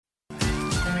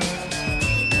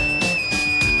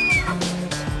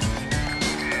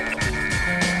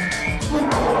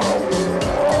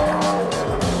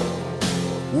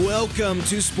Welcome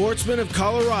to Sportsman of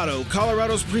Colorado,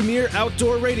 Colorado's premier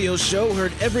outdoor radio show,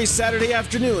 heard every Saturday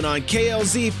afternoon on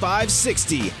KLZ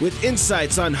 560, with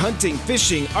insights on hunting,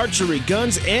 fishing, archery,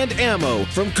 guns, and ammo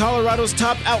from Colorado's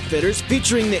top outfitters,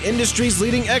 featuring the industry's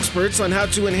leading experts on how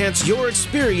to enhance your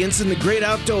experience in the great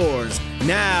outdoors.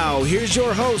 Now, here's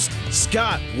your host,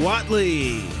 Scott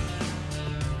Watley.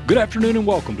 Good afternoon and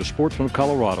welcome to Sportsman of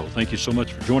Colorado. Thank you so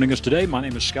much for joining us today. My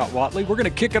name is Scott Watley. We're going to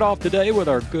kick it off today with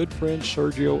our good friend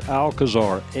Sergio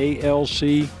Alcazar,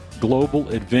 ALC Global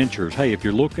Adventures. Hey, if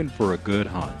you're looking for a good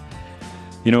hunt,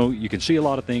 you know, you can see a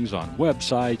lot of things on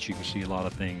websites, you can see a lot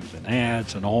of things in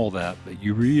ads and all that, but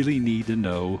you really need to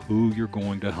know who you're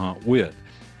going to hunt with.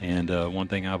 And one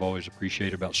thing I've always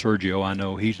appreciated about Sergio, I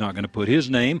know he's not going to put his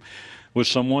name with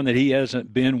someone that he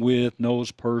hasn't been with,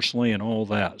 knows personally, and all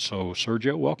that. So,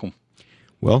 Sergio, welcome.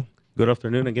 Well, good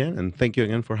afternoon again, and thank you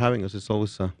again for having us. It's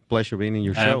always a pleasure being in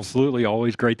your show. Absolutely,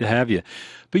 always great to have you.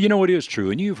 But you know, it is true,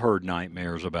 and you've heard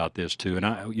nightmares about this too. And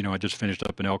I just finished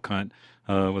up an elk hunt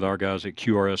with our guys at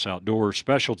QRS Outdoor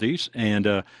Specialties,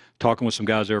 and talking with some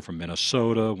guys there from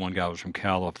Minnesota. One guy was from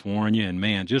California, and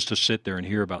man, just to sit there and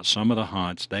hear about some of the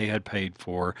hunts they had paid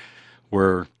for,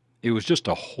 where it was just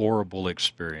a horrible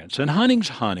experience. And hunting's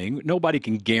hunting. Nobody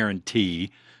can guarantee,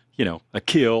 you know, a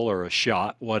kill or a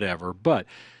shot, whatever. But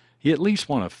you at least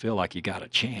want to feel like you got a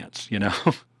chance, you know.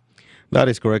 That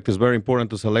is correct. It's very important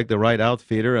to select the right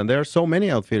outfitter. And there are so many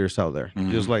outfitters out there.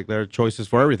 Mm-hmm. Just like there are choices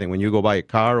for everything. When you go buy a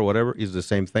car or whatever, it's the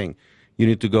same thing. You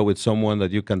need to go with someone that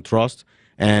you can trust.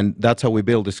 And that's how we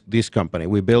build this company.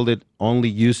 We build it only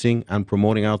using and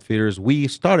promoting outfitters. We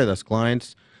started as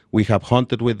clients. We have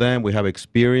hunted with them, we have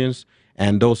experience,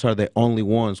 and those are the only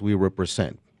ones we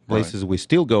represent. Places we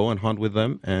still go and hunt with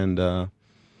them, and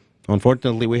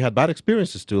unfortunately we had bad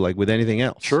experiences too, like with anything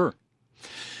else. Sure.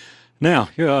 Now,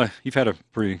 you've had a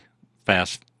pretty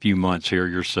fast few months here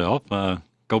yourself.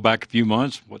 Go back a few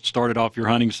months. What started off your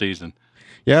hunting season?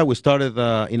 Yeah, we started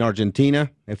in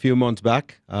Argentina a few months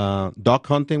back, duck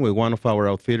hunting with one of our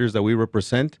outfitters that we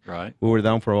represent. Right. We were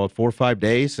down for about 4 or 5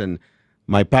 days, and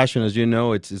my passion, as you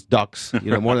know, it's ducks,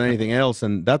 more than anything else,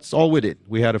 and that's all we did.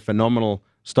 We had a phenomenal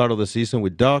start of the season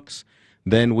with ducks.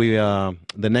 Then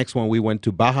the next one, we went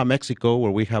to Baja, Mexico,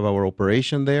 where we have our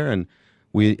operation there, and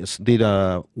we did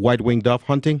white-winged dove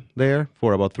hunting there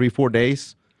for about 3-4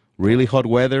 days. Really hot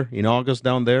weather in August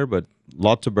down there, but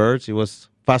lots of birds. It was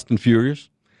fast and furious.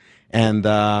 And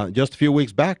just a few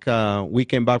weeks back, we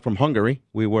came back from Hungary.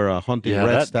 We were hunting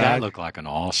red stag. That looked like an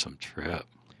awesome trip.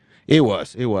 It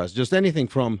was. Just anything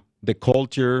from the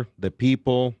culture, the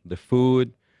people, the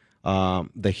food,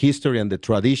 the history, and the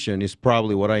tradition is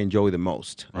probably what I enjoy the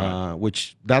most, right.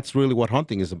 Which that's really what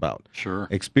hunting is about. Sure.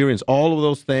 Experience all of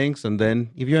those things, and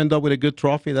then if you end up with a good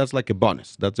trophy, that's like a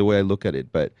bonus. That's the way I look at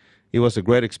it. But it was a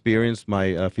great experience. My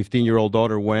 15-year-old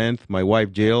daughter went, my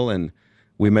wife Jill, and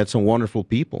we met some wonderful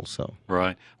people. So.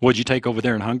 Right. What did you take over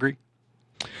there in Hungary?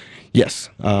 Yes.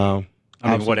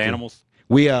 What animals?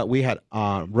 We had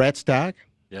red stag.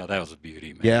 Yeah, that was a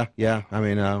beauty, man. Yeah. I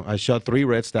mean, I shot 3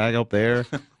 red stag out there,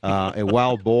 a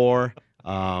wild boar,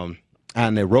 and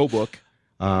a roebuck,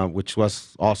 which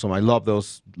was awesome. I love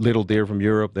those little deer from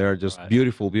Europe. They're just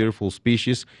beautiful, beautiful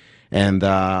species. And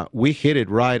we hit it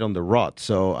right on the rut.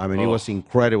 So, I mean, it was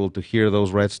incredible to hear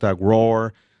those red stag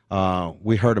roar.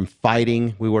 We heard them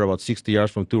fighting. We were about 60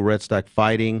 yards from 2 red stag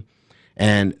fighting.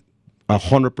 And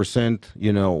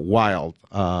 100%, wild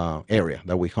area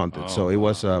that we hunted. So it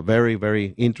was a very,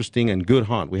 very interesting and good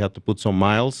hunt. We had to put some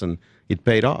miles, and it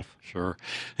paid off. Sure.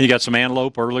 You got some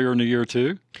antelope earlier in the year,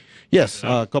 too? Yes.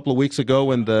 A couple of weeks ago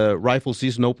when the rifle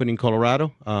season opened in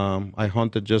Colorado, I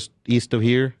hunted just east of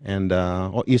here and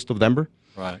east of Denver.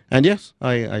 Right. And yes,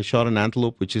 I shot an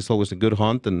antelope, which is always a good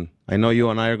hunt. And I know you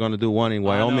and I are going to do one in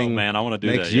Wyoming. Man, I want to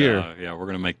do next that year. Yeah, we're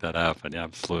going to make that happen. Yeah,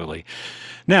 absolutely.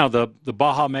 Now, the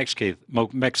Baja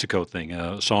Mexico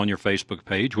thing, saw on your Facebook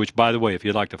page, which, by the way, if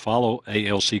you'd like to follow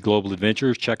ALC Global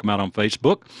Adventures, check them out on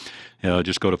Facebook.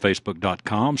 Just go to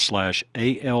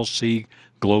facebook.com/ALC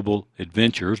Global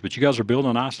Adventures. But you guys are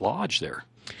building a nice lodge there.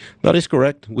 That is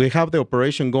correct. We have the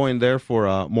operation going there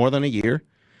for more than a year.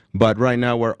 But right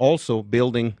now we're also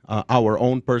building our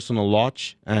own personal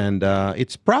lodge, and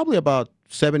it's probably about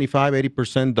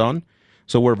 75-80% done.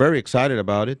 So we're very excited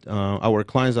about it. Our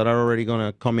clients that are already going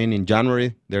to come in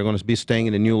January, they're going to be staying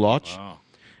in the new lodge. Wow.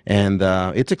 And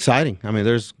it's exciting. I mean,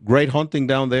 there's great hunting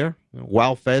down there,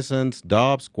 wild pheasants,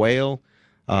 doves, quail.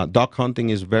 Duck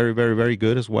hunting is very, very, very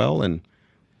good as well, and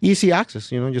easy access.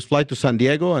 Just fly to San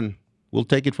Diego and we'll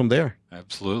take it from there.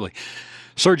 Absolutely.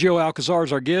 Sergio Alcazar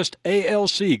is our guest,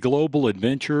 ALC Global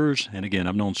Adventures. And again,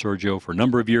 I've known Sergio for a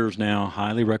number of years now.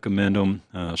 Highly recommend them.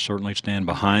 Certainly stand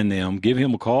behind them. Give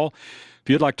him a call. If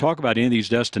you'd like to talk about any of these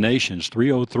destinations,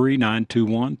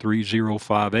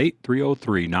 303-921-3058,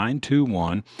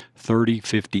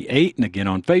 303-921-3058. And again,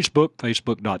 on Facebook,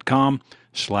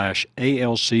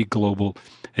 facebook.com/ALC Global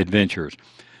Adventures.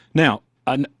 Now,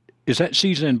 is that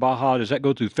season in Baja, does that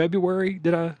go through February,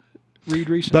 did I read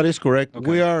recently? That is correct.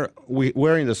 Okay.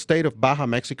 We're in the state of Baja,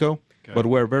 Mexico, but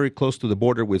we're very close to the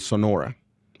border with Sonora,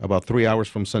 about 3 hours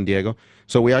from San Diego.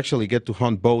 So we actually get to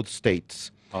hunt both states.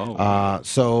 Oh.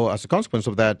 So as a consequence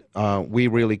of that, we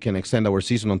really can extend our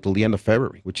season until the end of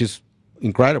February, which is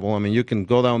incredible. I mean, you can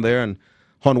go down there and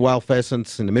hunt wild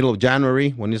pheasants in the middle of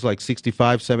January when it's like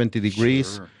 65, 70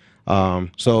 degrees. Sure.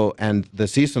 And the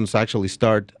seasons actually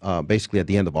start basically at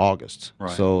the end of August.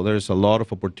 Right. So there's a lot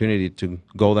of opportunity to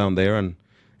go down there and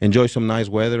enjoy some nice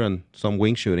weather and some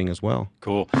wing shooting as well.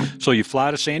 Cool. So you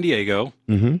fly to San Diego,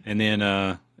 and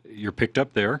then you're picked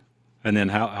up there, and then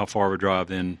how far of a drive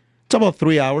then? It's about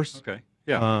 3 hours. Okay.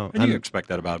 Yeah. And you expect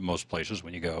that about most places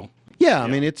when you go. Yeah, I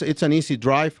mean, it's an easy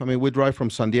drive. I mean, we drive from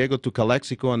San Diego to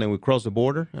Calexico, and then we cross the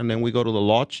border, and then we go to the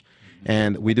lodge,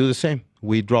 and we do the same.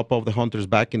 We drop off the hunters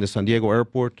back in the San Diego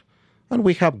airport, and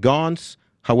we have guns.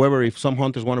 However, if some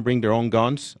hunters want to bring their own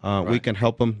guns, we can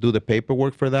help them do the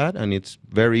paperwork for that, and it's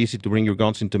very easy to bring your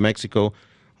guns into Mexico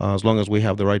as long as we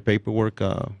have the right paperwork,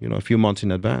 a few months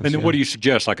in advance. And then what do you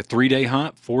suggest, like a 3-day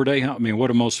hunt, 4-day hunt? I mean, what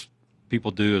do most people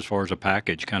do as far as a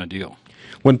package kind of deal?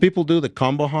 When people do the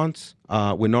combo hunts,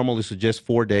 we normally suggest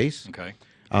 4 days. Okay.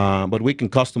 But we can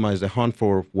customize the hunt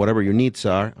for whatever your needs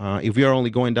are. If you're only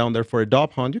going down there for a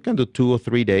dove hunt, you can do 2 or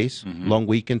 3 days, long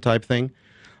weekend type thing.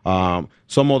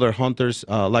 Some other hunters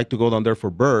like to go down there for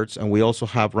birds, and we also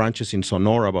have ranches in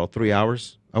Sonora about 3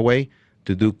 hours away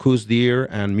to do Coues deer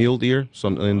and mule deer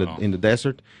in the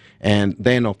desert. And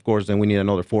then, of course, we need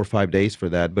another 4 or 5 days for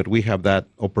that. But we have that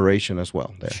operation as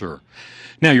well there. Sure.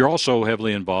 Now, you're also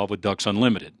heavily involved with Ducks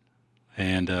Unlimited,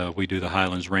 and we do the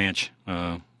Highlands Ranch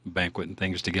banquet and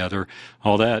things together,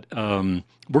 all that. We're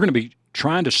going to be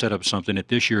trying to set up something at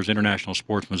this year's International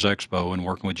Sportsman's Expo and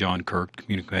working with John Kirk,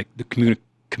 the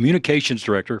communications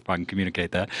director, if I can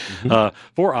communicate that,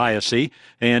 for ISC,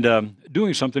 and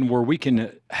doing something where we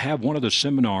can have one of the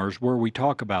seminars where we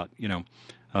talk about,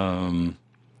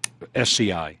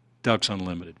 SCI, Ducks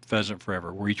Unlimited, Pheasant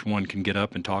Forever, where each one can get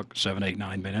up and talk 7, 8,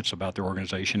 9 minutes about their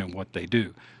organization and what they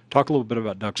do. Talk a little bit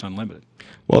about Ducks Unlimited.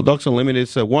 Well, Ducks Unlimited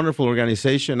is a wonderful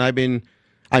organization.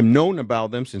 I've known about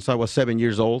them since I was 7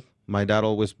 years old. My dad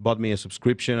always bought me a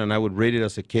subscription, and I would read it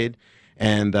as a kid.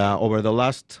 And over the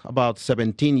last about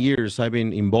 17 years, I've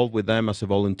been involved with them as a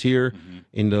volunteer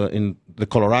in the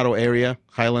Colorado area,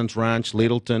 Highlands Ranch,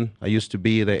 Littleton. I used to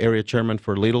be the area chairman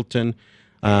for Littleton.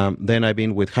 Then I've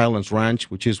been with Highlands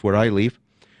Ranch, which is where I live.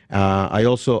 I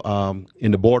also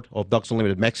in the board of Ducks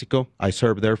Unlimited Mexico. I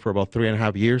served there for about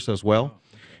 3.5 years as well.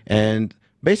 And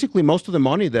basically, most of the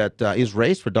money that is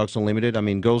raised for Ducks Unlimited,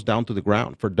 goes down to the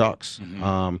ground for ducks.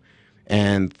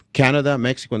 And Canada,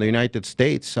 Mexico, and the United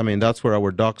States, that's where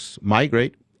our ducks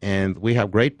migrate, and we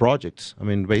have great projects,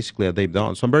 basically, that they've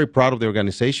done. So I'm very proud of the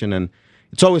organization, and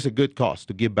it's always a good cause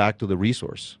to give back to the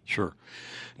resource. Sure.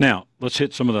 Now, let's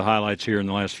hit some of the highlights here in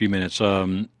the last few minutes.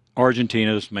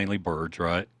 Argentina's mainly birds,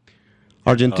 right?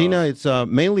 Argentina, it's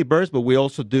mainly birds, but we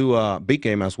also do big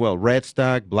game as well. Red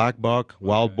stag, black buck,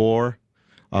 wild boar.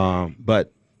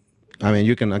 But,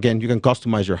 you can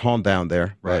customize your hunt down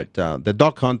there. Right. But the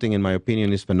duck hunting, in my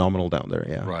opinion, is phenomenal down there,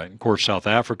 yeah. Right. Of course, South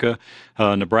Africa,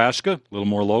 Nebraska, a little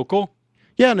more local.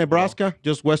 Yeah, Nebraska,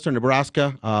 just western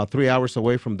Nebraska, 3 hours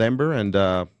away from Denver.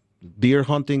 And deer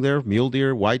hunting there, mule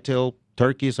deer, whitetail,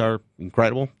 turkeys are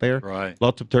incredible there. Right.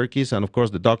 Lots of turkeys. And, of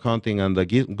course, the duck hunting and the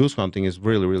goose hunting is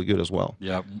really, really good as well.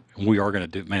 Yeah, we are going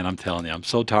to do, man, I'm telling you, I'm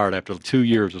so tired after 2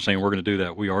 years of saying we're going to do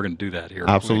that. We are going to do that here.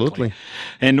 Absolutely. Quickly.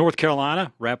 And North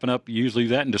Carolina, wrapping up usually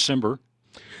that in December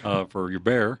for your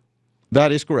bear.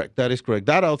 That is correct.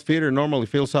 That outfitter normally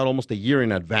fills out almost a year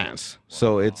in advance. Wow.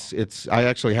 So it's. I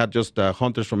actually had just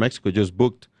hunters from Mexico just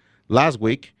booked last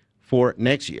week for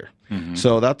next year.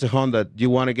 So that's a hunt that you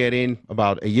want to get in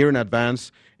about a year in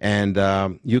advance, and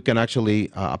you can actually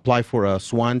apply for a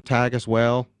swan tag as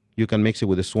well. You can mix it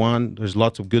with a swan. There's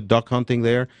lots of good duck hunting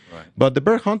there. Right. But the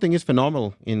bear hunting is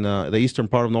phenomenal in the eastern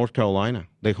part of North Carolina.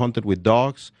 They hunt it with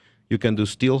dogs. You can do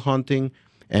steel hunting.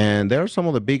 And there are some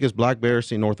of the biggest black bears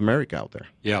in North America out there.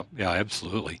 Yeah,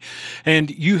 absolutely.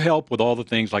 And you help with all the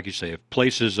things, like you say, if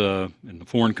places in the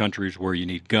foreign countries where you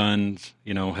need guns,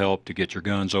 help to get your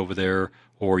guns over there,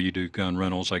 or you do gun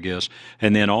rentals, I guess,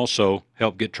 and then also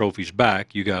help get trophies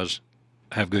back. You guys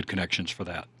have good connections for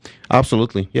that.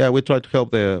 Absolutely. Yeah, we try to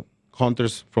help the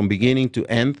hunters from beginning to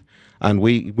end. And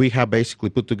we have basically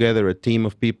put together a team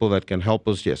of people that can help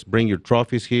us just bring your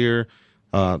trophies here,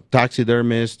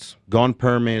 taxidermists, gun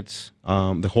permits,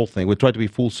 the whole thing. We try to be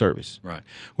full service. Right.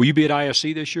 Will you be at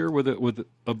ISC this year with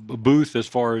a booth as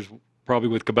far as probably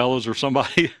with Cabela's or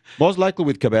somebody? Most likely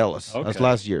with Cabela's, Okay. as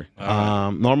last year.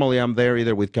 Right. Normally I'm there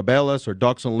either with Cabela's or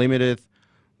Ducks Unlimited.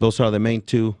 Those are the main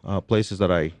two places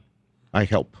that I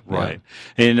help. Right.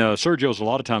 And Sergio's a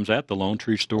lot of times at the Lone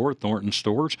Tree store, Thornton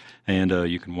stores, and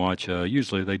you can watch.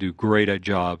 Usually they do great at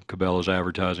job. Cabela's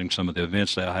advertising some of the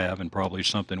events they have, and probably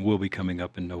something will be coming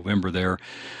up in November there.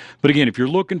 But again, if you're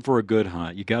looking for a good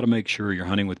hunt, you got to make sure you're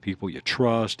hunting with people you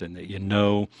trust and that you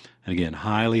know. And again,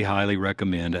 highly, highly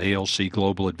recommend ALC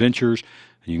Global Adventures.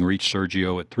 And you can reach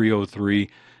Sergio at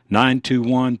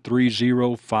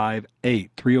 303-921-3058,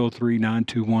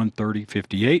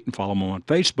 303-921-3058, and follow him on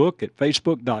Facebook at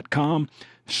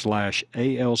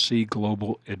facebook.com/ALC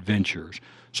Global Adventures.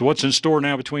 So what's in store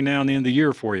now between now and the end of the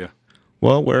year for you?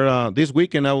 Well, this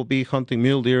weekend I will be hunting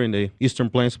mule deer in the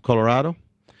eastern plains of Colorado.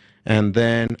 And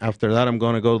then after that, I'm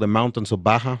going to go to the mountains of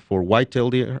Baja for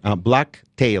white-tailed deer,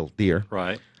 black-tailed deer.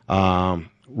 Right.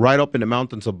 Right up in the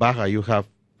mountains of Baja, you have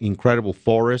incredible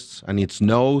forests, and it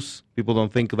snows. People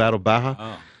don't think that of Baja.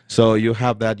 Oh. So you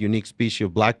have that unique species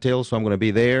of blacktail. So I'm going to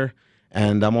be there.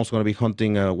 And I'm also going to be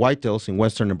hunting whitetails in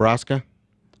western Nebraska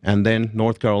and then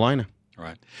North Carolina.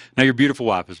 Right. Now, your beautiful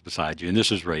wife is beside you, and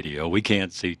this is radio. We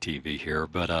can't see TV here,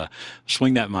 but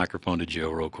swing that microphone to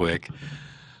Jill real quick.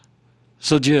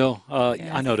 So, Jill,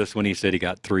 Yes. I noticed when he said he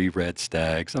got 3 red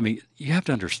stags. I mean, you have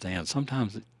to understand,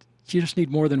 sometimes you just need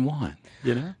more than one,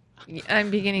 you know? I'm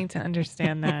beginning to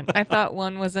understand that. I thought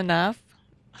one was enough,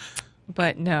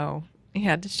 but no, he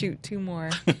had to shoot 2 more.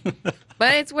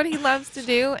 But it's what he loves to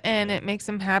do, and it makes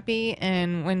him happy.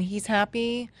 And when he's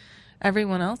happy,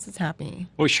 everyone else is happy.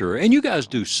 Well, sure. And you guys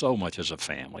do so much as a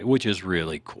family, which is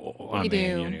really cool. I We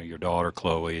mean, do. you know, your daughter,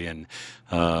 Chloe, and,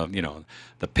 you know,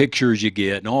 the pictures you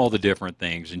get and all the different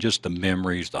things and just the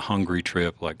memories, the hungry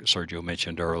trip, like Sergio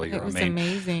mentioned earlier. It was I mean,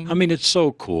 amazing. I mean, it's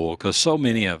so cool because so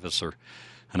many of us are,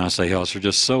 and I say us, are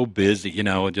just so busy, you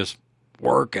know, just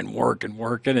working.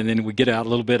 And then we get out a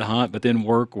little bit hunt, but then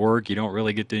work. You don't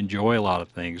really get to enjoy a lot of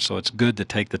things. So it's good to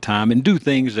take the time and do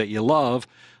things that you love.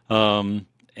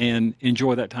 And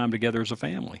enjoy that time together as a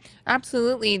family.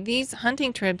 Absolutely. These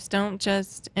hunting trips don't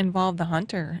just involve the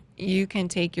hunter. You can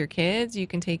take your kids, you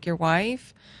can take your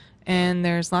wife, and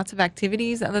there's lots of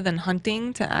activities other than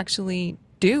hunting to actually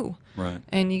do. Right.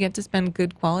 And you get to spend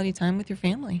good quality time with your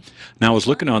family. Now, I was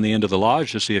looking on the end of the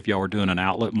lodge to see if y'all were doing an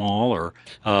outlet mall or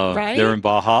Right? there in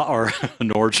Baja or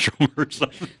Nordstrom or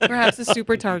something. Perhaps a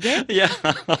super Target. Yeah.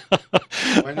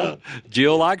 Why not?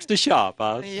 Jill likes to shop.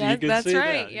 You Yes, can that's see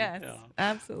right. that. Yes, Yeah.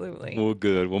 absolutely. Well,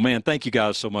 good. Well, man, thank you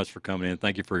guys so much for coming in.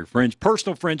 Thank you for your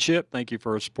personal friendship. Thank you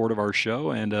for your support of our show.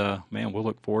 And, man, we'll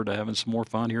look forward to having some more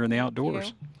fun here in the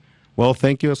outdoors. Well,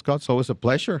 thank you, Scott. It's always a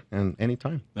pleasure, and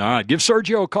anytime. All right. Give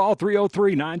Sergio a call,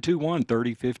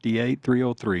 303-921-3058,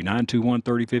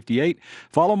 303-921-3058.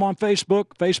 Follow him on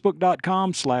Facebook,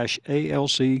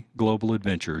 facebook.com/ALC Global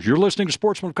Adventures. You're listening to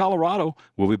Sportsman of Colorado.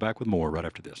 We'll be back with more right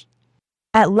after this.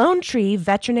 At Lone Tree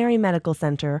Veterinary Medical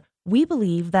Center, we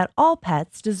believe that all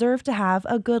pets deserve to have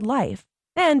a good life.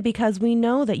 And because we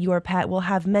know that your pet will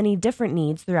have many different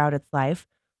needs throughout its life,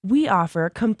 we offer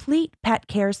complete pet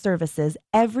care services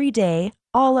every day,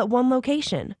 all at one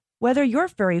location. Whether your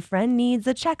furry friend needs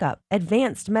a checkup,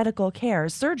 advanced medical care,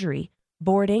 surgery,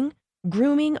 boarding,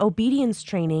 grooming, obedience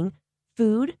training,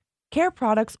 food, care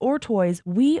products, or toys,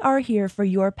 we are here for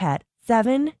your pet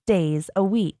 7 days a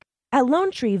week. At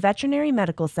Lone Tree Veterinary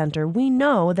Medical Center, we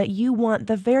know that you want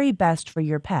the very best for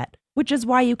your pet, which is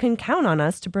why you can count on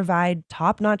us to provide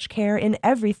top-notch care in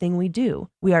everything we do.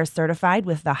 We are certified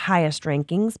with the highest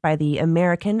rankings by the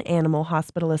American Animal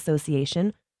Hospital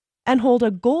Association and hold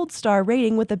a gold star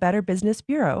rating with the Better Business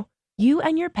Bureau. You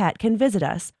and your pet can visit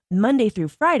us Monday through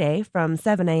Friday from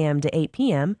 7 a.m. to 8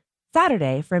 p.m.,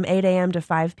 Saturday from 8 a.m. to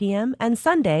 5 p.m., and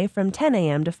Sunday from 10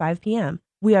 a.m. to 5 p.m.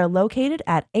 We are located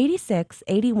at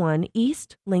 8681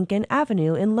 East Lincoln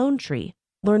Avenue in Lone Tree.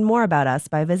 Learn more about us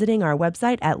by visiting our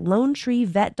website at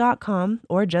lonetreevet.com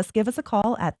or just give us a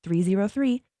call at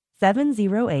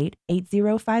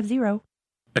 303-708-8050.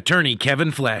 Attorney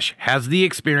Kevin Flesh has the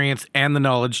experience and the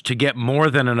knowledge to get more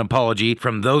than an apology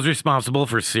from those responsible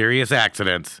for serious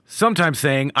accidents. Sometimes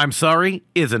saying, "I'm sorry,"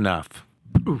 is enough.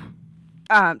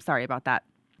 Sorry about that.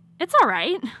 It's all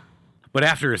right. But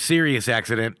after a serious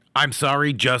accident, "I'm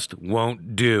sorry" just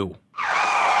won't do.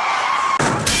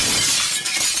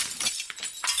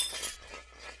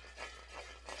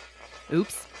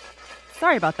 Oops.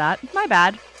 Sorry about that. My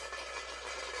bad.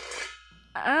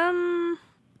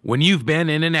 When you've been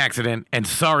in an accident and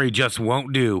sorry just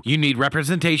won't do, you need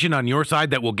representation on your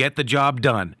side that will get the job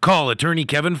done. Call attorney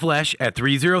Kevin Flesh at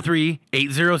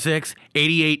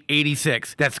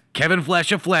 303-806-8886. That's Kevin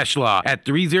Flesh of Flesh Law at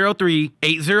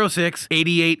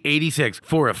 303-806-8886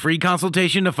 for a free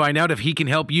consultation to find out if he can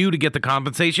help you to get the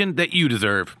compensation that you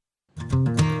deserve.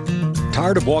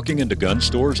 Tired of walking into gun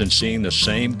stores and seeing the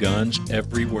same guns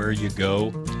everywhere you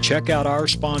go? Check out our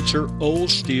sponsor, Old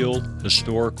Steel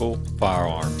Historical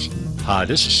Firearms. Hi,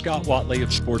 this is Scott Watley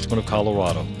of Sportsman of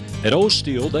Colorado. At Old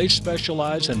Steel, they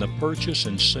specialize in the purchase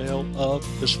and sale of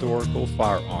historical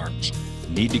firearms.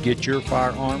 Need to get your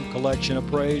firearm collection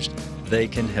appraised? They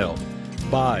can help.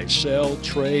 Buy, sell,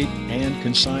 trade, and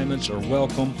consignments are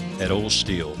welcome at Old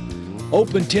Steel.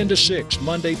 Open 10 to 6,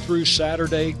 Monday through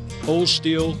Saturday. Old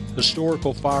Steel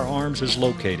Historical Firearms is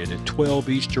located at 12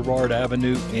 East Girard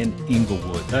Avenue in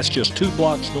Inglewood. That's just 2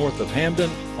 blocks north of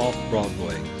Hamden off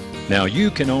Broadway. Now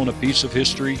you can own a piece of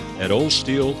history at Old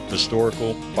Steel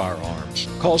Historical Firearms.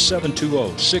 Call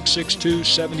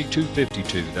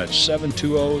 720-662-7252. That's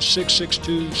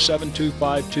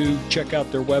 720-662-7252. Check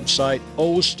out their website,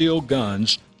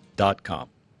 oldsteelguns.com.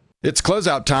 It's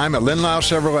closeout time at Linlau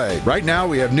Chevrolet. Right now,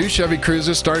 we have new Chevy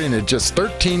Cruises starting at just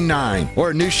 $13,900,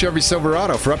 or a new Chevy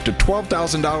Silverado for up to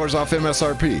 $12,000 off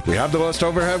MSRP. We have the lowest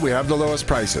overhead, we have the lowest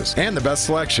prices, and the best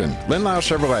selection. Linlau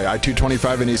Chevrolet,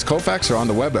 I-225 in East Colfax, or on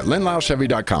the web at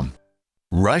linlauchevy.com.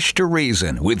 Rush to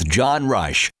Reason with John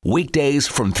Rush. Weekdays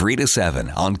from 3 to 7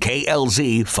 on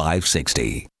KLZ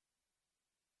 560.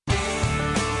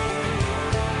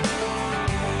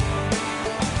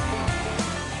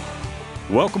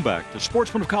 Welcome back to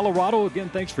Sportsman of Colorado. Again,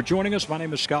 thanks for joining us. My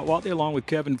name is Scott Watley, along with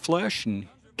Kevin Flesh. And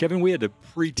Kevin, we had to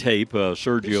pre-tape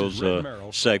Sergio's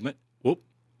segment. Whoop.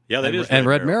 Yeah, that is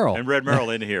Red Merrill. And Red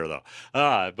Merrill in here, though.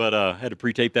 But had to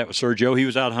pre-tape that with Sergio. He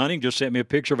was out hunting, just sent me a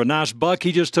picture of a nice buck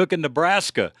he just took in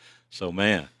Nebraska. So,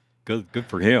 man, good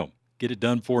for him. Get it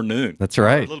done before noon. That's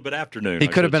right. Or a little bit after noon. He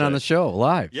could have been on the show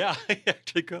live. Yeah, he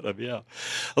actually could have, yeah.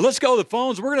 Well, let's go to the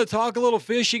phones. We're going to talk a little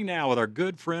fishing now with our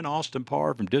good friend Austin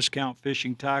Parr from Discount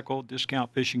Fishing Tackle.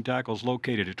 Discount Fishing Tackle is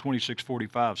located at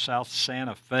 2645 South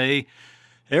Santa Fe.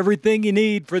 Everything you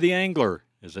need for the angler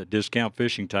is at Discount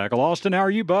Fishing Tackle. Austin, how are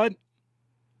you, bud?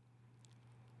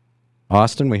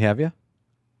 Austin, we have you?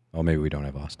 Oh, maybe we don't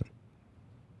have Austin.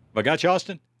 I got you,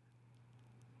 Austin?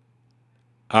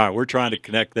 All right, we're trying to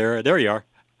connect there. There you are.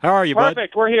 How are you, bud?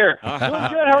 Perfect. We're here. Doing good.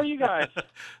 How are you guys?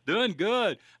 Doing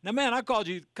good. Now, man, I called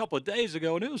you a couple of days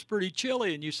ago, and it was pretty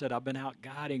chilly, and you said, I've been out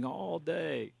guiding all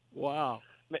day. Wow.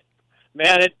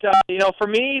 Man, for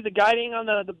me, the guiding on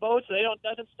the boats,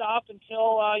 doesn't stop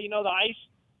until, the ice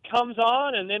comes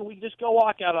on, and then we just go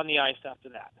walk out on the ice after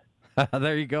that.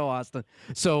 There you go, Austin.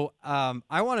 So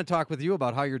I want to talk with you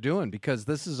about how you're doing, because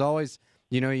this is always –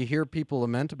 you hear people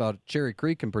lament about Cherry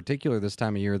Creek in particular this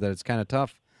time of year, that it's kind of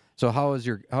tough. So how have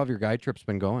your guide trips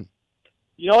been going?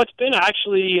 It's been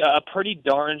actually a pretty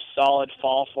darn solid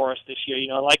fall for us this year.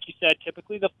 Like you said,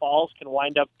 typically the falls can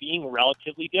wind up being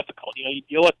relatively difficult. You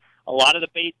deal with a lot of the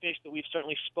bait fish that we've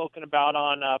certainly spoken about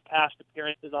on past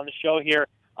appearances on the show here,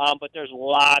 but there's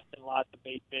lots and lots of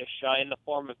bait fish in the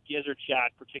form of gizzard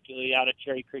shad, particularly out at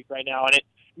Cherry Creek right now, and it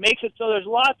makes it so there's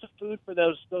lots of food for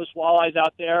those walleyes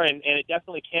out there, and it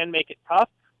definitely can make it tough.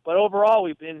 But overall,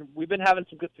 we've been having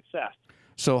some good success.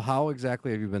 So how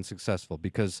exactly have you been successful?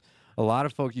 Because a lot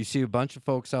of folks, you see a bunch of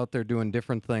folks out there doing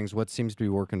different things. What seems to be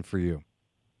working for you?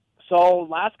 So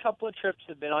last couple of trips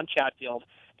have been on Chatfield,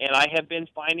 and I have been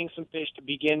finding some fish to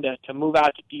begin to move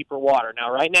out to deeper water. Now,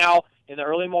 right now, in the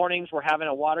early mornings, we're having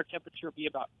a water temperature be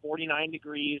about 49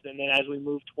 degrees, and then as we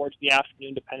move towards the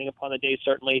afternoon, depending upon the day,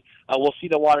 certainly, we'll see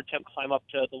the water temp climb up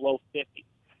to the low 50s.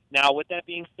 Now, with that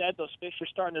being said, those fish are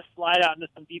starting to slide out into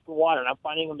some deeper water, and I'm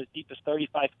finding them as deep as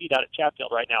 35 feet out at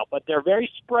Chatfield right now, but they're very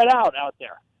spread out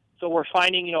there. So we're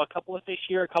finding, a couple of fish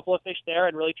here, a couple of fish there,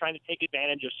 and really trying to take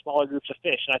advantage of smaller groups of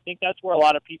fish. And I think that's where a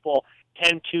lot of people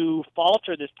tend to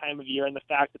falter this time of year, in the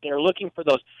fact that they're looking for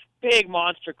those big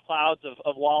monster clouds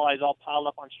of walleyes all piled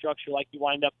up on structure like you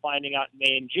wind up finding out in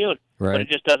May and June. Right. But it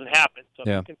just doesn't happen. So if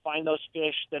you can find those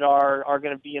fish that are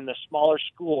going to be in the smaller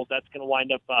schools, that's going to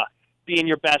wind up being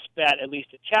your best bet, at least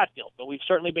at Chatfield. But we've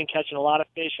certainly been catching a lot of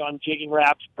fish on jigging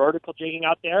wraps, vertical jigging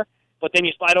out there. But then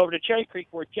you slide over to Cherry Creek,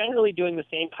 we're generally doing the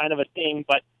same kind of a thing,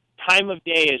 but time of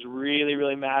day is really,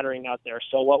 really mattering out there.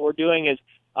 So what we're doing is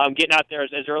getting out there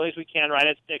as early as we can, right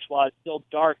at 6 while it's still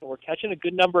dark, and we're catching a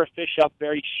good number of fish up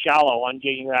very shallow on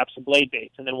jigging wraps and blade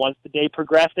baits. And then once the day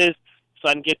progresses,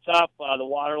 sun gets up, the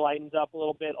water lightens up a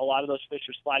little bit. A lot of those fish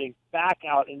are sliding back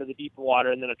out into the deeper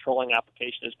water, and then a trolling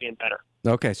application is being better.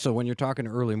 Okay, so when you're talking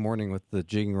early morning with the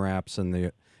jigging wraps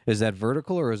is that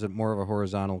vertical or is it more of a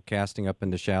horizontal casting up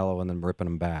into shallow and then ripping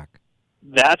them back?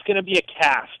 That's going to be a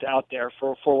cast out there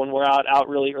for when we're out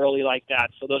really early like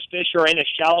that. So those fish are in as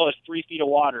shallow as 3 feet of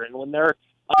water, and when they're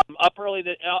up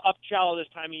shallow this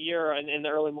time of year and in the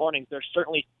early mornings, they're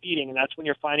certainly feeding, and that's when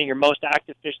you're finding your most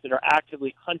active fish that are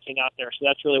actively hunting out there. So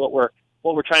that's really what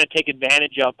we're trying to take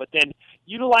advantage of. But then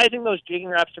utilizing those jigging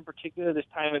wraps in particular this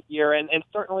time of year, and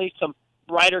certainly some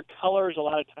brighter colors a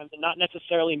lot of times, and not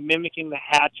necessarily mimicking the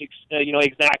hatch,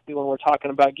 exactly when we're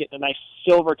talking about getting a nice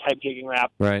silver type jigging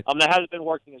wrap. Right. That has been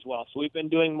working as well. So we've been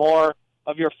doing more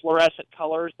of your fluorescent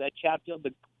colors. That Chatfield,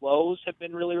 the glows have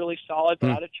been really, really solid. But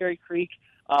out of Cherry Creek,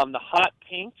 the hot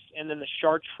pinks and then the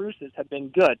chartreuses have been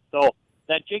good. So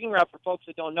that jigging wrap, for folks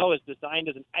that don't know, is designed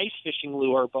as an ice fishing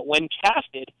lure, but when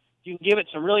casted, you can give it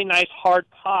some really nice hard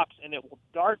pops, and it will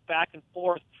dart back and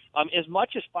forth as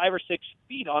much as 5 or 6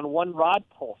 feet on one rod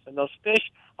pulse. And those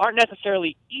fish aren't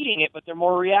necessarily eating it, but they're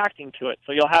more reacting to it.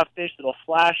 So you'll have fish that'll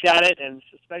flash at it, and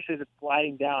especially as it's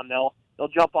gliding down, they'll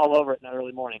jump all over it in that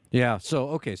early morning. Yeah.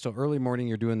 So early morning,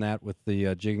 you're doing that with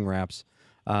the jigging wraps.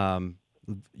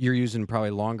 You're using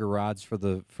probably longer rods for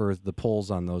the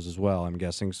pulls on those as well, I'm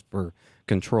guessing, for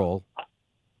control.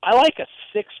 I like a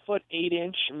 6-foot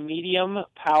 8-inch medium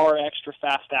power extra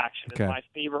fast action. Okay. It's my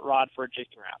favorite rod for a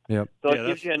jigging wrap. Yep. So it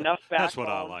gives you enough backbone. That's what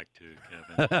I like too,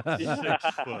 Kevin. 6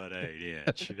 foot 8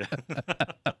 inch.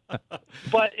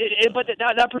 But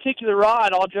that particular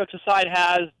rod, all jokes aside,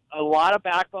 has a lot of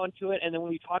backbone to it. And then when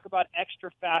we talk about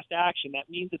extra fast action, that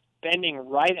means it's bending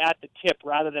right at the tip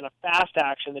rather than a fast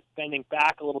action that's bending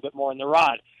back a little bit more in the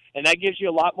rod. And that gives you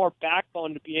a lot more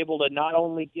backbone to be able to not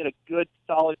only get a good,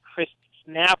 solid, crisp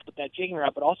snap with that jigging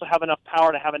wrap, but also have enough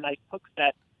power to have a nice hook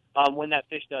set when that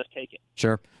fish does take it.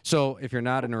 Sure. So if you're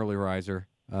not an early riser,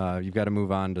 you've got to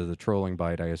move on to the trolling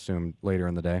bite, I assume, later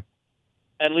in the day.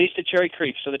 At least at Cherry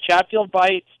Creek. So the Chatfield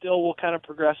bite still will kind of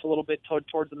progress a little bit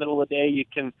towards the middle of the day. You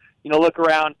can, look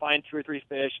around, find 2 or 3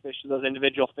 fish those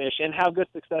individual fish, and have good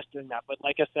success doing that. But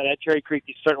like I said, at Cherry Creek,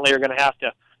 you certainly are going to have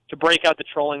to break out the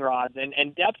trolling rods.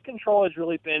 And depth control has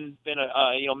really been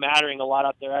mattering a lot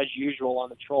out there as usual on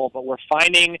the troll. But we're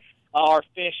finding our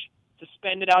fish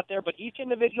suspended out there. But each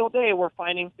individual day, we're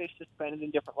finding fish suspended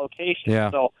in different locations.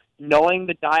 Yeah. So knowing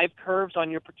the dive curves on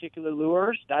your particular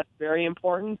lures, that's very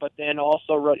important. But then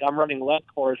also I'm running lead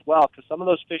core as well, because some of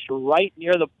those fish are right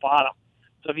near the bottom.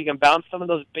 So if you can bounce some of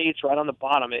those baits right on the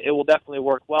bottom, it will definitely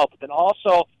work well. But then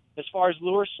also, as far as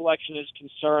lure selection is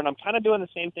concerned, I'm kind of doing the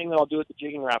same thing that I'll do with the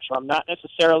jigging wraps, where I'm not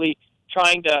necessarily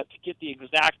trying to get the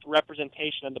exact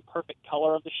representation of the perfect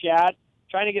color of the shad,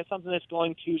 trying to get something that's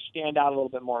going to stand out a little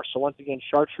bit more. So once again,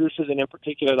 chartreuses and in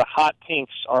particular the hot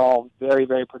pinks are all very,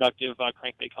 very productive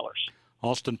crankbait colors.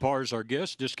 Austin Parr is our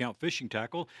guest. Discount Fishing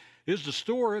Tackle is the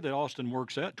store that Austin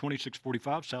works at,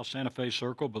 2645 South Santa Fe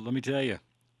Circle. But let me tell you, it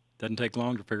doesn't take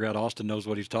long to figure out Austin knows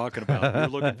what he's talking about. You're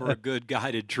looking for a good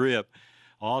guided trip.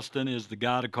 Austin is the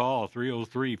guy to call,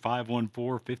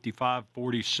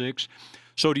 303-514-5546.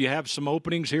 So do you have some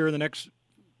openings here in the next,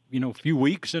 few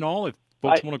weeks and all, if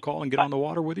folks want to call and get on the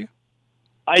water with you?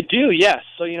 I do, yes.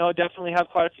 So, definitely have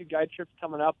quite a few guide trips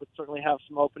coming up, but certainly have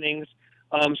some openings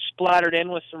splattered in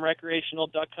with some recreational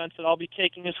duck hunts that I'll be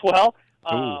taking as well.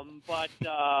 But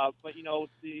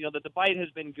the bite has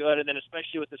been good, and then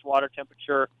especially with this water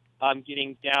temperature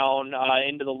getting down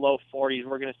into the low 40s,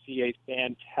 we're going to see a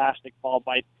fantastic fall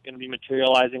bite going to be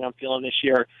materializing, I'm feeling, this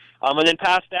year. And then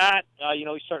past that,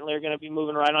 we certainly are going to be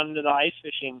moving right on into the ice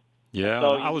fishing. Yeah,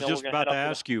 so, I was just about to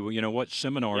ask you, what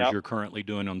seminars you're currently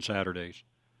doing on Saturdays.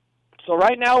 So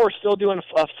right now we're still doing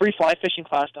a free fly fishing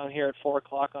class down here at 4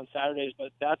 o'clock on Saturdays,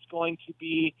 but that's going to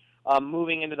be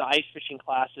moving into the ice fishing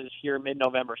classes here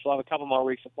mid-November. So I'll have a couple more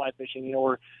weeks of fly fishing.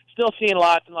 We're still seeing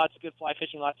lots and lots of good fly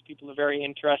fishing. Lots of people are very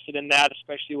interested in that,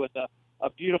 especially with a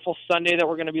beautiful Sunday that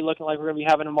we're going to be looking like we're going to be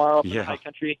having tomorrow for the high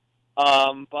country.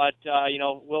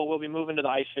 We'll be moving to the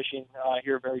ice fishing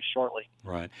here very shortly.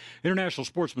 Right. International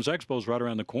Sportsman's Expo is right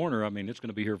around the corner. I mean, it's going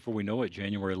to be here before we know it,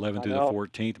 January 11th through the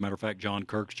 14th. Matter of fact, John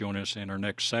Kirk's joining us in our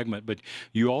next segment. But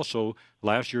you also,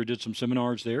 last year, did some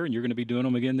seminars there, and you're going to be doing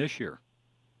them again this year.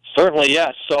 Certainly,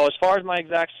 yes. So as far as my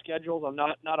exact schedules, I'm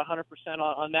not 100%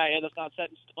 on that yet. That's not set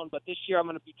in stone. But this year I'm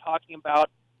going to be talking about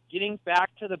getting back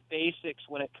to the basics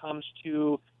when it comes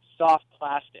to soft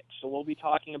plastics. So we'll be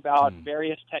talking about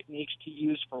various techniques to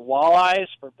use for walleyes,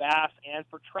 for bass, and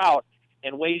for trout,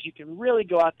 and ways you can really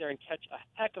go out there and catch a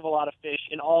heck of a lot of fish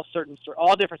in all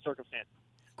different circumstances.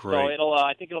 Great. So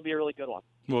I think it'll be a really good one.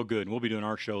 Well, good. We'll be doing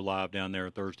our show live down there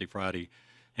Thursday, Friday,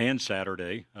 and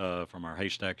Saturday from our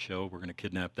Haystack show. We're going to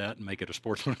kidnap that and make it a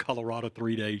Sportsman of Colorado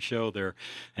 3-day show there.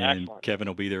 And Excellent. Kevin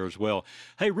will be there as well.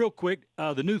 Hey, real quick,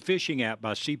 the new fishing app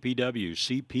by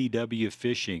CPW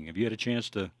Fishing. Have you had a chance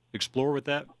to explore with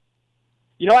that?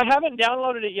 I haven't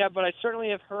downloaded it yet, but I certainly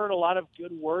have heard a lot of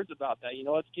good words about that.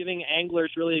 It's giving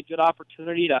anglers really a good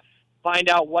opportunity to find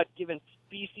out what given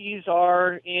species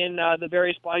are in the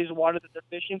various bodies of water that they're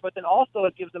fishing, but then also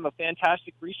it gives them a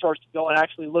fantastic resource to go and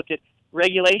actually look at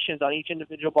regulations on each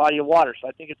individual body of water. So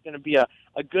I think it's going to be a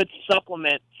good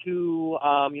supplement to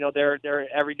their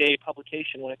everyday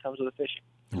publication when it comes to the fishing.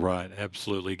 Right,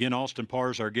 absolutely. Again, Austin Parr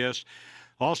is our guest.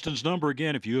 Austin's number,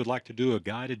 again, if you would like to do a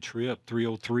guided trip,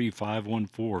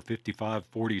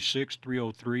 303-514-5546,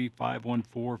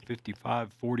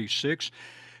 303-514-5546.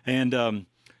 And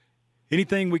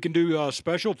anything we can do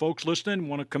special, folks listening,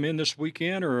 want to come in this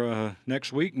weekend or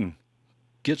next week and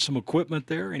get some equipment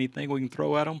there? Anything we can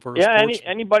throw at them for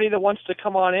anybody that wants to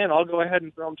come on in, I'll go ahead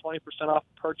and throw them 20% off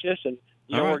the purchase. And,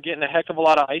 we're getting a heck of a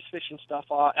lot of ice fishing stuff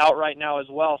out right now as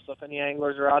well. So if any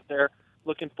anglers are out there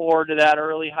looking forward to that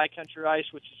early high country ice,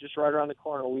 which is just right around the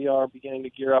corner, we are beginning to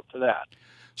gear up for that.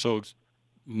 So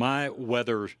my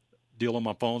weather deal on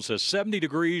my phone says 70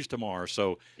 degrees tomorrow.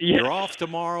 So you're off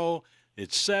tomorrow.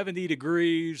 It's 70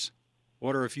 degrees.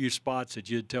 What are a few spots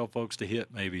that you'd tell folks to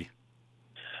hit maybe?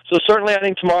 So certainly I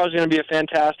think tomorrow's going to be a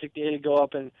fantastic day to go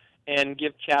up and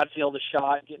give Chatfield a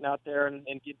shot. Getting out there and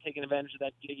taking advantage of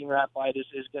that digging rat bite is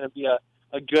going to be a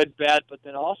good bet. But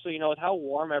then also, with how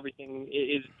warm everything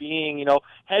is being,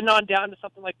 heading on down to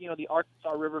something like, the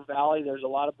Arkansas River Valley, there's a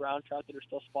lot of brown trout that are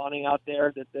still spawning out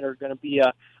there that are going to be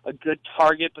a good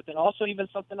target. But then also even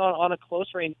something on a close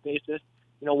range basis,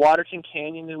 Waterton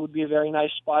Canyon would be a very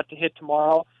nice spot to hit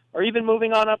tomorrow. Or even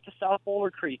moving on up to South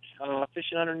Boulder Creek,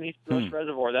 fishing underneath Gross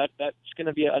Reservoir. That's going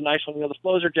to be a nice one. The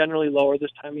flows are generally lower this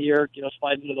time of year,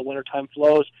 slide into the wintertime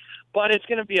flows. But it's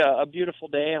going to be a beautiful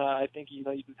day, and I think, you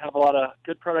can have a lot of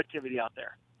good productivity out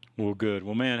there. Well, good.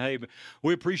 Well, man, hey,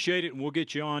 we appreciate it, and we'll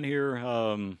get you on here,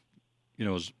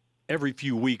 every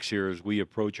few weeks here as we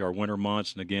approach our winter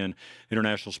months. And again,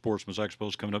 International Sportsman's Expo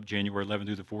is coming up January 11th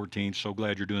through the 14th. So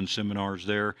glad you're doing seminars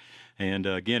there. And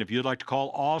again, if you'd like to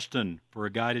call Austin for a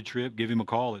guided trip, give him a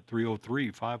call at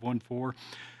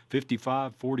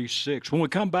 303-514-5546. When we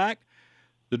come back,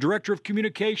 the Director of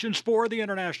Communications for the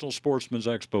International Sportsman's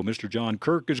Expo, Mr. John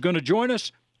Kirk, is going to join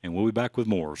us, and we'll be back with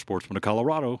more Sportsman of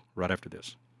Colorado right after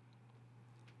this.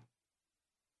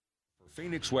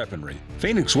 Phoenix Weaponry.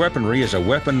 Phoenix Weaponry is a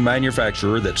weapon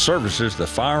manufacturer that services the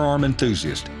firearm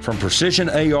enthusiast. From precision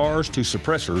ARs to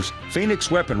suppressors, Phoenix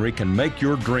Weaponry can make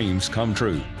your dreams come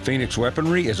true. Phoenix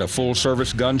Weaponry is a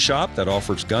full-service gun shop that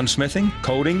offers gunsmithing,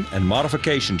 coating, and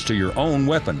modifications to your own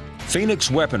weapon.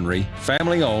 Phoenix Weaponry,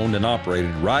 family-owned and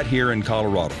operated right here in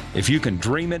Colorado. If you can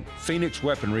dream it, Phoenix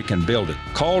Weaponry can build it.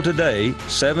 Call today,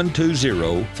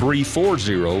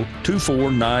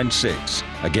 720-340-2496.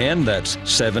 Again, that's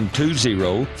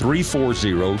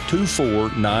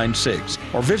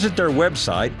 720-340-2496. Or visit their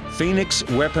website,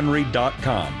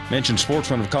 phoenixweaponry.com. Mention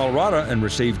Sportsman of Colorado and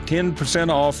receive 10%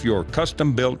 off your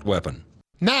custom-built weapon.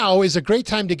 Now is a great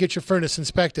time to get your furnace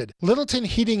inspected. Littleton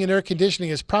Heating and Air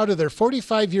Conditioning is proud of their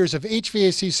 45 years of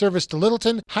HVAC service to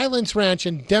Littleton, Highlands Ranch,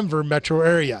 and Denver metro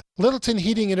area. Littleton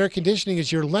Heating and Air Conditioning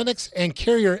is your Lennox and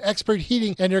Carrier expert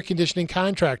heating and air conditioning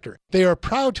contractor. They are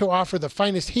proud to offer the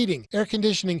finest heating, air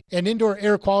conditioning, and indoor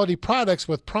air quality products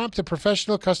with prompt and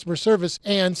professional customer service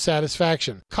and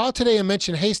satisfaction. Call today and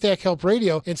mention Haystack Help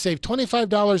Radio and save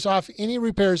 $25 off any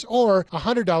repairs or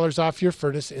 $100 off your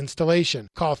furnace installation.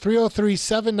 Call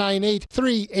 303-798-3880.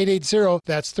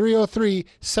 That's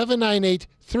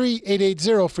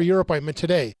 303-798-3880 for your appointment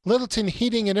today. Littleton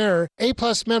Heating and Air,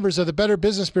 A-plus members of the Better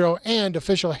Business Bureau and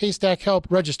official Haystack Help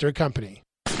registered company.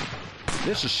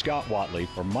 This is Scott Watley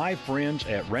for my friends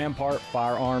at Rampart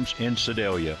Firearms in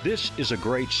Sedalia. This is a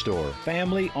great store,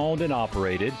 family owned and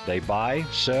operated. They buy,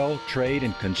 sell, trade,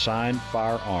 and consign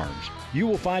firearms. You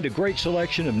will find a great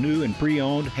selection of new and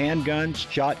pre-owned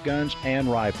handguns, shotguns, and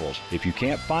rifles. If you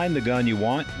can't find the gun you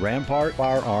want, Rampart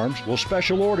Firearms will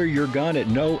special order your gun at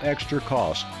no extra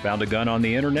cost. Found a gun on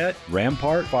the internet?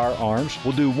 Rampart Firearms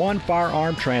will do one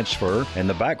firearm transfer and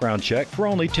the background check for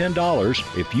only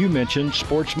 $10 if you mention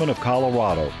Sportsman of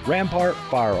Colorado. Rampart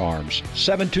Firearms,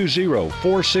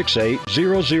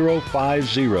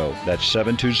 720-468-0050. That's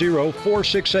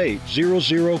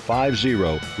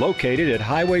 720-468-0050. Located at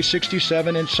Highway 67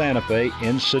 in Santa Fe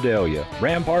in Sedalia.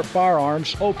 Rampart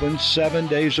Firearms open 7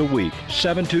 days a week.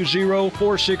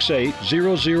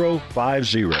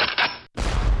 720-468-0050.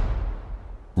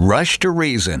 Rush to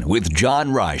Reason with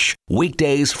John Rush.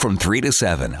 Weekdays from 3 to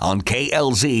 7 on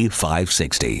KLZ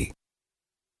 560.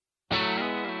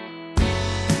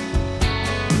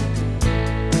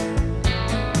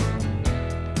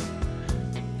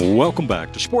 Welcome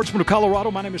back to Sportsman of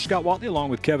Colorado. My name is Scott Watley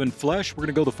along with Kevin Flesh. We're going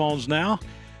to go to the phones now.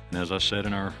 And as I said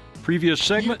in our previous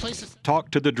segment,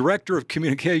 talk to the Director of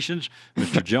Communications,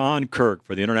 Mr. John Kirk,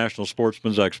 for the International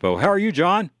Sportsman's Expo. How are you,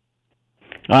 John?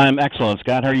 I'm excellent,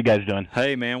 Scott. How are you guys doing?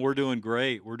 Hey, man, we're doing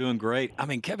great. We're doing great. I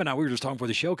mean, Kevin and I, we were just talking before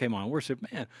the show came on. We're saying,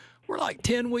 man, we're like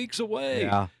 10 weeks away.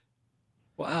 Yeah.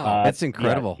 Wow. That's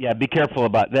incredible. Yeah, be careful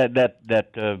about that.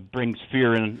 That brings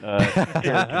fear and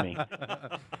terror to me.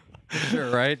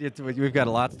 Sure, right? We've got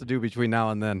lots to do between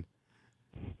now and then.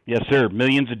 Yes, sir.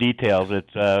 Millions of details.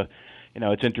 It's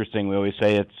it's interesting. We always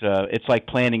say it's like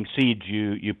planting seeds.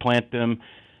 You plant them,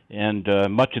 and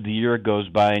much of the year goes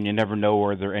by, and you never know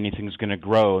whether anything's going to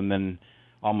grow. And then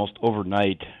almost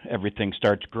overnight, everything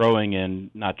starts growing, and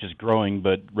not just growing,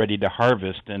 but ready to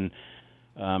harvest. And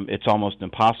it's almost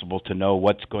impossible to know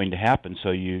what's going to happen.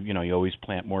 So you always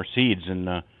plant more seeds,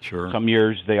 and sure. Some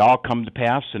years they all come to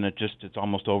pass, and it's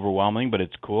almost overwhelming. But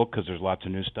it's cool because there's lots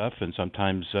of new stuff, and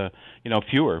sometimes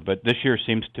fewer. But this year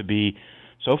seems to be,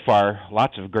 so far,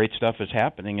 lots of great stuff is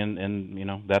happening,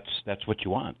 and that's what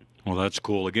you want. Well, that's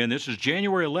cool. Again, this is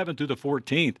January 11th through the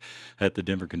 14th at the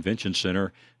Denver Convention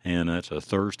Center, and that's a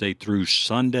Thursday through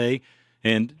Sunday.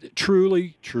 And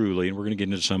truly, and we're going to get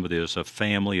into some of this, a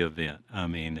family event. I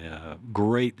mean,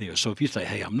 great deal. So if you say,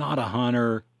 hey, I'm not a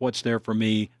hunter, what's there for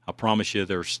me? I promise you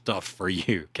there's stuff for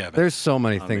you, Kevin. There's so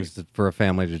many things for a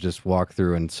family to just walk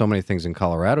through, and so many things in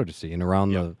Colorado to see and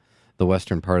around the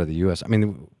western part of the U.S. I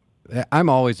mean, I'm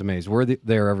always amazed. We're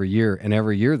there every year, and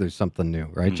every year there's something new,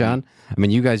 right, John? I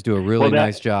mean, you guys do a really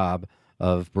nice job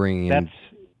of bringing in.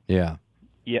 Yeah.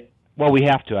 Well, we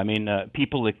have to. I mean,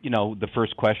 people, the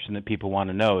first question that people want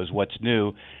to know is what's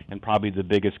new, and probably the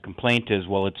biggest complaint is,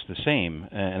 well, it's the same.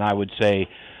 And I would say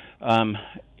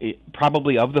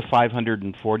probably of the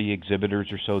 540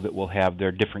 exhibitors or so that will have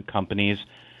their different companies,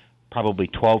 probably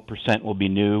 12% will be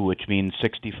new, which means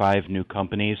 65 new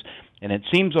companies. And it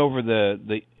seems over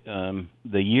the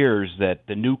years that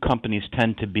the new companies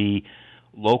tend to be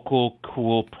local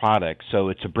cool products. So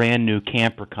it's a brand new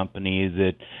camper company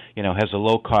that has a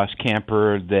low cost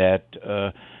camper that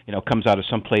comes out of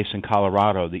some place in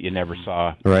Colorado that you never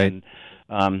saw. Right.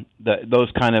 And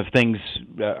those kind of things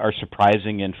are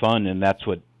surprising and fun, and that's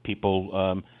what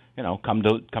people come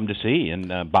to see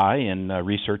and buy and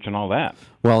research and all that.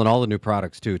 Well, and all the new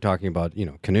products too. Talking about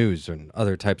canoes and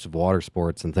other types of water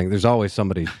sports and things. There's always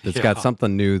somebody that's got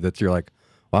something new that you're like,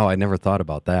 wow, I never thought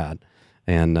about that.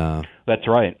 And that's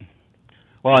right.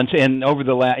 Well, and over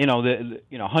the last,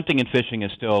 hunting and fishing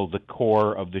is still the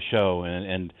core of the show,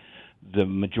 and the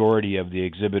majority of the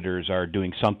exhibitors are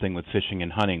doing something with fishing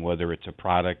and hunting, whether it's a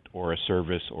product or a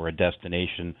service or a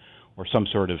destination or some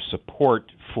sort of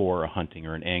support for a hunting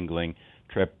or an angling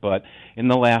trip. But in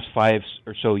the last 5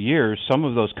 or so years, some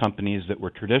of those companies that were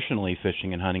traditionally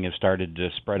fishing and hunting have started to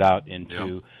spread out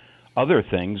into other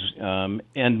things,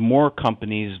 and more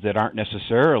companies that aren't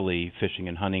necessarily fishing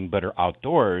and hunting but are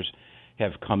outdoors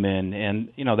have come in, and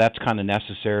that's kind of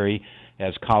necessary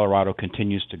as Colorado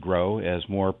continues to grow, as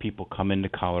more people come into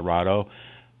Colorado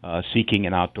seeking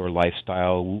an outdoor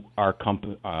lifestyle. Our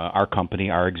company,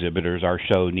 our exhibitors, our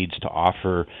show needs to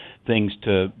offer things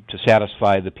to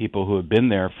satisfy the people who have been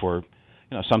there for,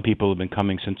 some people have been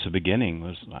coming since the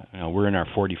beginning. We're in our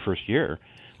 41st year.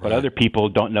 But other people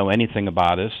don't know anything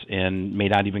about us and may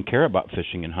not even care about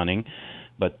fishing and hunting,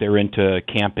 but they're into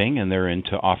camping and they're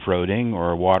into off-roading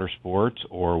or water sports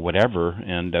or whatever,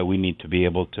 and we need to be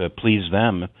able to please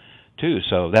them too.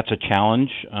 So that's a challenge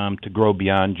to grow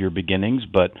beyond your beginnings,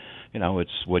 but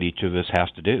it's what each of us has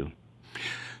to do.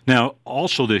 Now,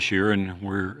 also this year, and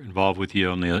we're involved with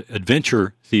you on the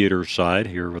adventure theater side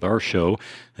here with our show,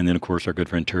 and then, of course, our good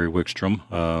friend Terry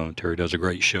Wickstrom. Terry does a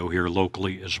great show here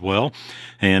locally as well,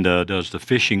 and does the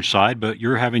fishing side, but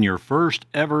you're having your first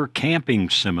ever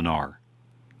camping seminar.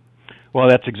 Well,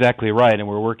 that's exactly right, and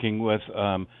we're working with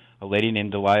a lady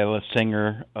named Delilah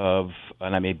Singer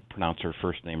and I may pronounce her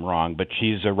first name wrong, but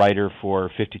she's a writer for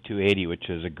 5280, which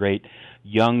is a great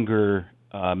younger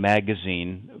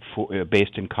magazine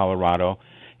based in Colorado,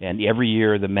 and every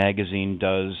year the magazine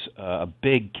does a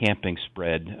big camping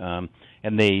spread,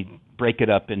 and they break it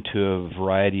up into a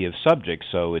variety of subjects.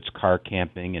 So it's car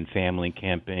camping and family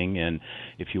camping, and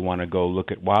if you want to go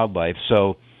look at wildlife.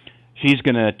 So she's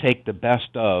going to take the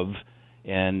best of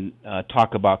and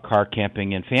talk about car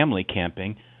camping and family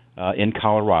camping. in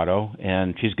Colorado,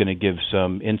 and she's going to give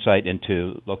some insight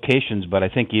into locations. But I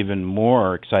think even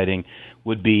more exciting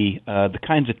would be the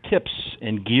kinds of tips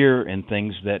and gear and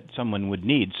things that someone would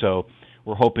need. So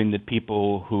we're hoping that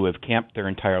people who have camped their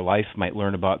entire life might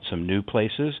learn about some new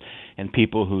places, and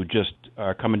people who just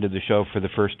are coming to the show for the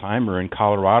first time or in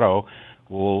Colorado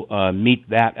will meet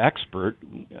that expert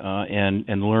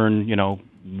and learn,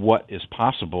 what is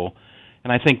possible.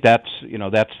 And I think that's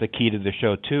the key to the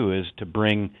show too, is to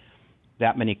bring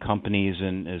that many companies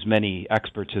and as many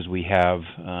experts as we have.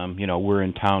 We're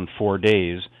in town 4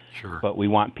 days, sure, but we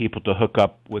want people to hook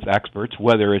up with experts,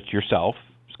 whether it's yourself,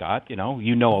 Scott, you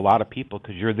know a lot of people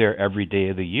because you're there every day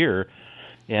of the year,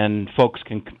 and folks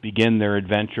can begin their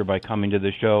adventure by coming to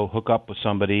the show, hook up with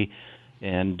somebody,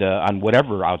 and on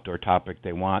whatever outdoor topic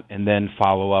they want, and then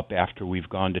follow up after we've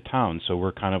gone to town. So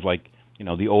we're kind of like,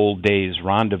 the old days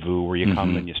rendezvous where you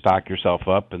come and you stock yourself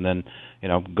up and then,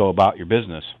 go about your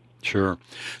business. Sure.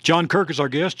 John Kirk is our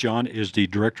guest. John is the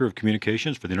Director of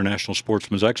Communications for the International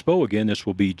Sportsman's Expo. Again, this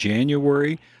will be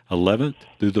January 11th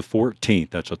through the 14th.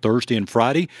 That's a Thursday and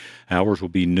Friday. Hours will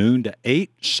be noon to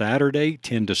 8, Saturday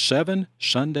 10 to 7,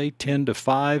 Sunday 10 to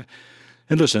 5.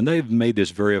 And listen, they've made this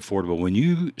very affordable. When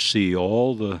you see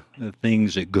all the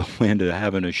things that go into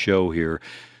having a show here,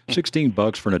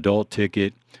 $16 for an adult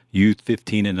ticket, youth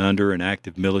 15 and under, and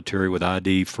active military with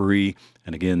ID free.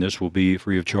 And again, this will be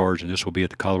free of charge, and this will be at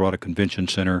the Colorado Convention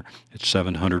Center at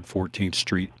 700 14th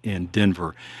Street in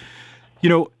Denver.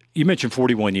 You mentioned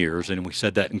 41 years, and we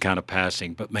said that in kind of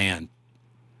passing, but man,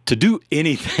 to do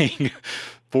anything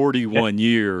 41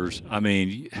 years, I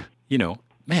mean,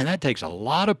 man, that takes a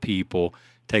lot of people,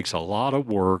 takes a lot of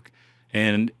work,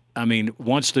 and I mean,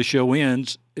 once the show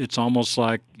ends, it's almost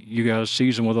like you got a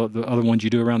season with the other ones you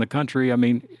do around the country. I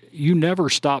mean, you never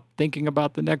stop thinking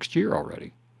about the next year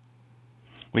already.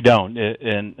 We don't,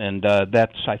 and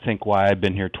that's, I think, why I've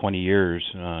been here 20 years,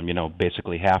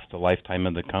 basically half the lifetime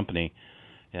of the company,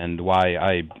 and why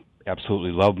I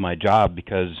absolutely love my job,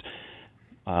 because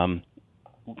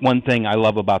one thing I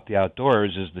love about the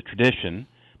outdoors is the tradition,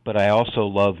 but I also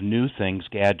love new things,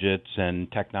 gadgets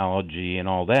and technology and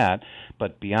all that.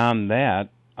 But beyond that,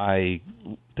 I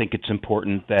think it's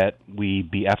important that we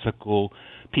be ethical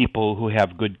people who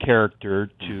have good character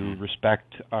to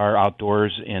respect our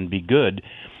outdoors and be good.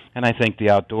 And I think the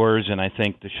outdoors, and I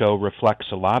think the show reflects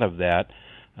a lot of that.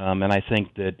 And I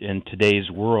think that in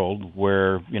today's world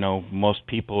where, most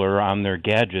people are on their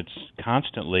gadgets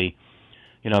constantly,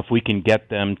 if we can get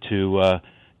them to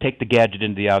take the gadget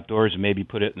into the outdoors and maybe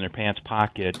put it in their pants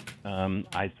pocket,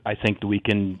 I think that we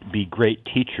can be great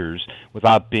teachers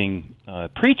without being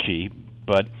preachy,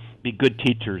 but be good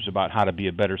teachers about how to be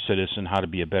a better citizen, how to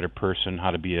be a better person,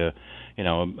 how to be a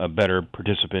better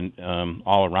participant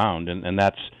all around, and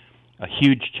that's a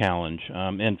huge challenge.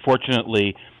 And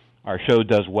fortunately, our show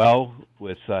does well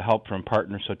with help from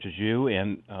partners such as you,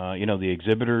 and the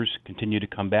exhibitors continue to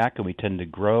come back, and we tend to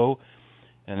grow.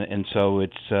 And so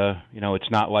it's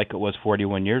not like it was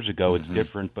 41 years ago. It's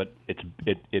different, but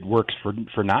it works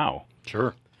for now.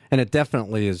 Sure. And it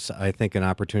definitely is, I think, an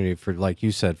opportunity for, like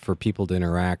you said, for people to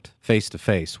interact face to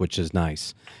face, which is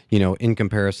nice. In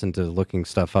comparison to looking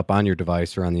stuff up on your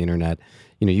device or on the internet,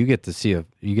 you get to see a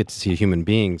human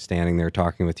being standing there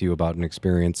talking with you about an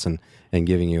experience and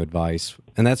giving you advice,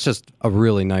 and that's just a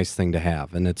really nice thing to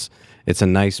have. And it's a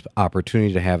nice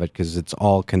opportunity to have it because it's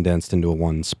all condensed into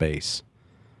one space.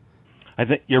 I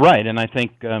think you're right, and I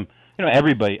think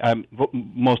everybody,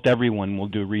 most everyone will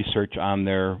do research on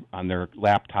their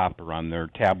laptop or on their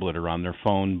tablet or on their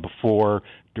phone before,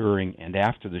 during, and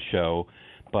after the show.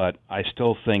 But I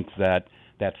still think that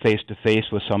face-to-face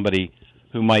with somebody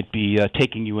who might be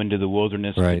taking you into the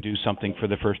wilderness to do something for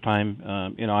the first time,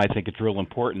 I think it's real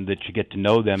important that you get to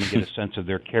know them and get a sense of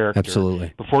their character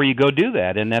Absolutely. Before you go do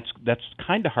that, and that's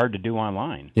kind of hard to do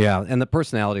online. Yeah, and the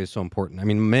personality is so important. I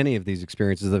mean, many of these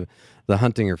experiences, the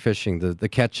hunting or fishing, the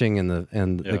catching and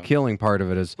the killing part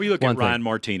of it is. We look one at Ryan thing.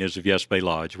 Martinez of Yes Bay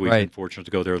Lodge. We've been fortunate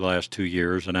to go there the last 2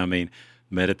 years, and I mean,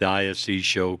 met at the ISC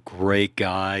show, great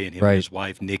guy, and him and his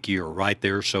wife Nikki are right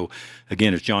there. So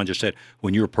again, as John just said,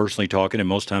 when you're personally talking, and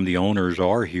most time the owners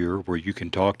are here where you can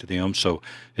talk to them, so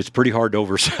it's pretty hard to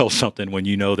oversell something when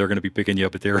you know they're going to be picking you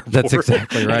up at the airport. That's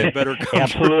exactly right. Better come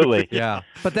Absolutely. Yeah,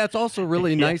 but that's also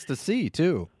really nice to see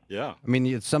too. Yeah. I mean,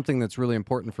 it's something that's really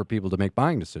important for people to make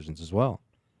buying decisions as well.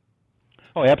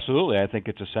 Oh, absolutely. I think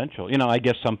it's essential. I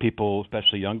guess some people,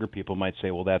 especially younger people, might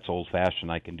say, well, that's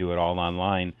old-fashioned. I can do it all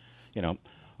online.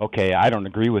 Okay, I don't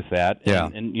agree with that. Yeah.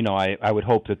 And I would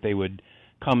hope that they would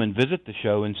come and visit the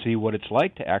show and see what it's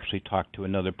like to actually talk to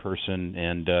another person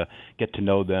and get to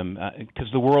know them,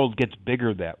 because the world gets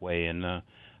bigger that way. And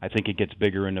I think it gets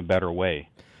bigger in a better way.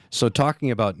 So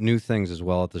talking about new things as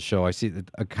well at the show, I see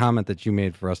a comment that you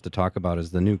made for us to talk about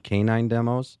is the new canine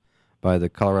demos by the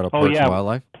Colorado Parks and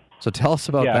Wildlife. So tell us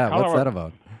about that. What's that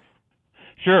about?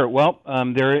 Sure. Well,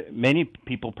 many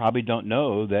people probably don't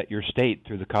know that your state,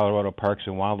 through the Colorado Parks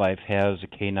and Wildlife, has a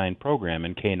canine program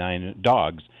and canine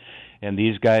dogs. And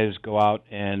these guys go out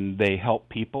and they help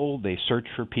people. They search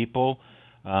for people.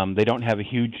 They don't have a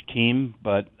huge team,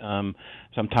 but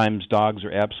sometimes dogs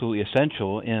are absolutely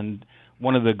essential. And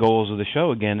one of the goals of the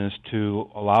show, again, is to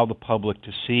allow the public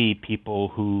to see people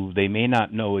who they may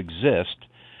not know exist,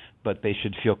 but they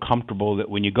should feel comfortable that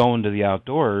when you go into the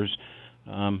outdoors,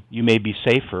 you may be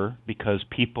safer because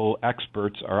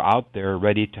experts are out there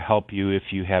ready to help you if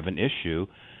you have an issue.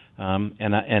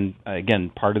 And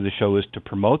again, part of the show is to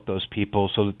promote those people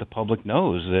so that the public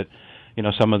knows that,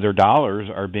 some of their dollars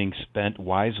are being spent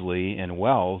wisely and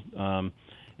well.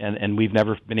 And we've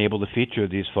never been able to feature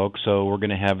these folks, so we're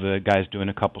going to have the guys doing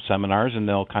a couple seminars, and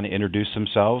they'll kind of introduce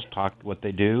themselves, talk what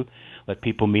they do, let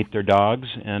people meet their dogs,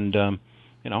 and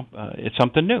it's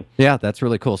something new. Yeah, that's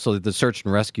really cool. So the search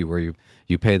and rescue, where you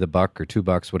pay the $1 or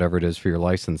 $2, whatever it is, for your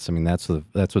license. I mean, that's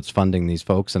what's funding these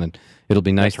folks, and it'll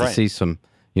be nice to see some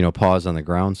paws on the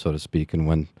ground, so to speak,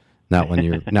 and not when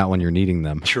you're needing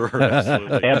them. Sure,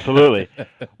 absolutely. Absolutely.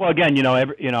 Well, again,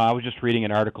 I was just reading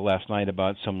an article last night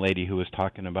about some lady who was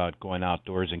talking about going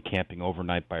outdoors and camping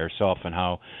overnight by herself, and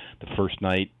how the first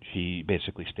night she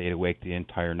basically stayed awake the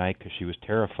entire night because she was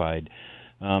terrified.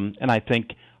 And I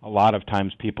think a lot of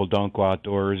times people don't go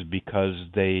outdoors because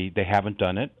they haven't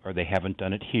done it, or they haven't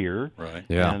done it here. Right.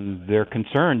 Yeah. And they're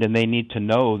concerned, and they need to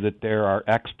know that there are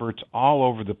experts all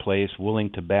over the place willing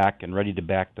to back and ready to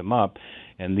back them up.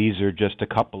 And these are just a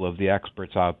couple of the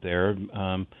experts out there,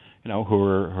 who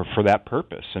are for that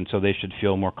purpose. And so they should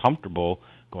feel more comfortable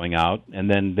going out, and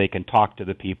then they can talk to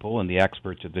the people and the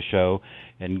experts at the show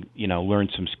and, learn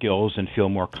some skills and feel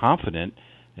more confident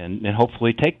and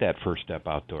hopefully take that first step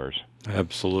outdoors.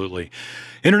 Absolutely.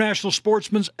 International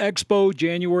Sportsman's Expo,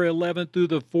 January 11th through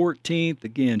the 14th.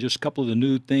 Again, just a couple of the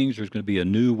new things. There's going to be a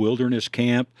new wilderness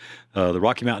camp. The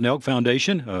Rocky Mountain Elk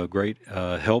Foundation, great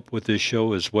help with this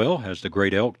show as well, has the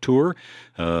Great Elk Tour.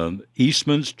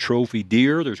 Eastman's Trophy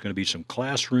Deer. There's going to be some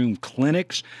classroom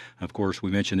clinics. Of course, we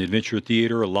mentioned the Adventure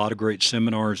Theater, a lot of great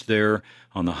seminars there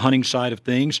on the hunting side of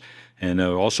things. And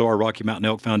also our Rocky Mountain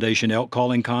Elk Foundation Elk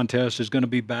Calling Contest is going to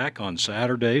be back on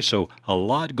Saturday. So a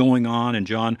lot going on. And,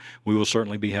 John, we will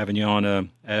certainly be having you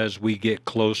on as we get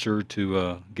closer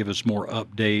to give us more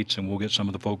updates. And we'll get some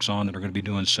of the folks on that are going to be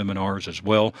doing seminars as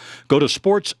well. Go to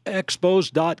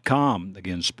sportsexpos.com.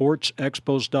 Again,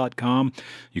 sportsexpos.com.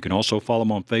 You can also follow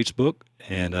them on Facebook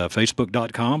and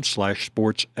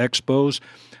facebook.com/sportsexpos.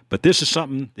 But this is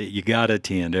something that you got to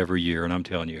attend every year, and I'm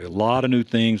telling you, a lot of new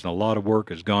things and a lot of work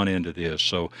has gone into this.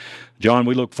 So, John,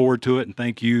 we look forward to it, and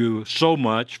thank you so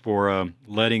much for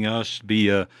letting us be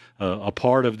a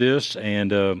part of this,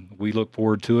 and we look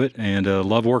forward to it and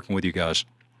love working with you guys.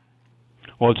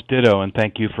 Well, it's ditto, and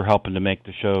thank you for helping to make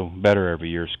the show better every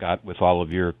year, Scott, with all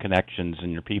of your connections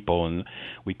and your people, and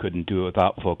we couldn't do it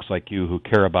without folks like you who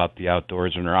care about the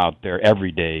outdoors and are out there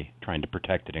every day trying to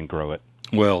protect it and grow it.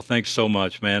 Well, thanks so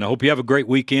much, man. I hope you have a great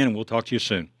weekend, and we'll talk to you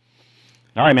soon.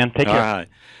 All right, man. Take care. All right.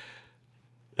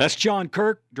 That's John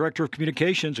Kirk, Director of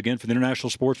Communications, again, for the International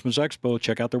Sportsman's Expo.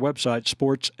 Check out their website,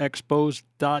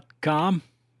 sportsexpos.com.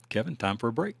 Kevin, time for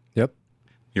a break. Yep.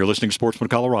 You're listening to Sportsman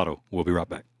Colorado. We'll be right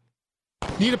back.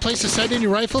 Need a place to sight in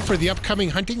your rifle for the upcoming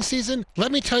hunting season?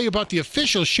 Let me tell you about the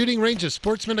official shooting range of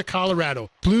Sportsman of Colorado,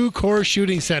 Blue Core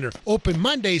Shooting Center. Open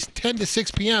Mondays 10 to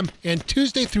 6 p.m. and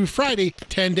Tuesday through Friday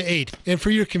 10 to 8. And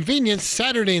for your convenience,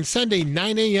 Saturday and Sunday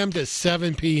 9 a.m. to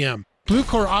 7 p.m. Blue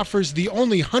Core offers the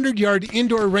only 100-yard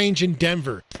indoor range in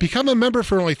Denver. Become a member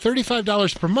for only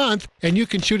 $35 per month, and you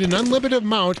can shoot an unlimited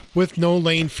amount with no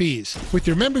lane fees. With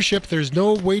your membership, there's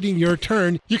no waiting your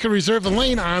turn. You can reserve a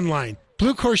lane online.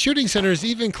 Blue Core Shooting Center is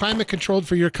even climate-controlled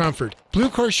for your comfort. Blue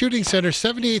Core Shooting Center,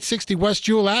 7860 West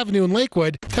Jewel Avenue in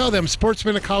Lakewood. Tell them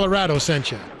Sportsman of Colorado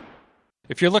sent you.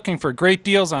 If you're looking for great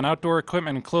deals on outdoor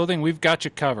equipment and clothing, we've got you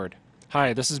covered.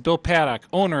 Hi, this is Bill Paddock,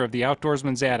 owner of the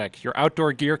Outdoorsman's Attic, your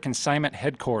outdoor gear consignment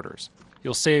headquarters.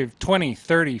 You'll save 20,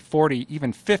 30, 40,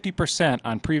 even 50%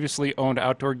 on previously owned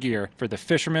outdoor gear for the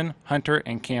fisherman, hunter,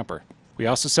 and camper. We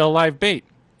also sell live bait,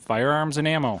 firearms, and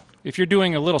ammo. If you're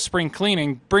doing a little spring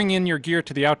cleaning, bring in your gear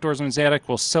to the Outdoorsman's Attic.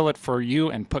 We'll sell it for you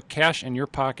and put cash in your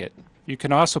pocket. You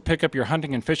can also pick up your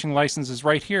hunting and fishing licenses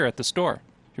right here at the store.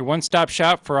 Your one-stop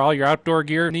shop for all your outdoor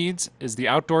gear needs is the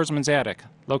Outdoorsman's Attic,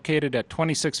 located at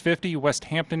 2650 West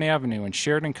Hampton Avenue in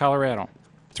Sheridan, Colorado.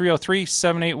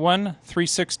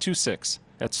 303-781-3626.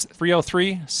 That's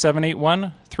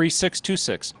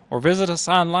 303-781-3626. Or visit us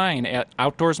online at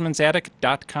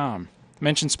outdoorsmansattic.com.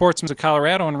 Mention Sportsman's of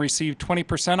Colorado and receive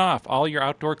 20% off all your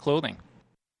outdoor clothing.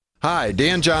 Hi,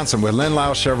 Dan Johnson with Len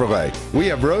Lau Chevrolet. We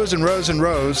have rows and rows and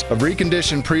rows of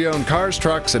reconditioned pre-owned cars,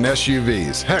 trucks, and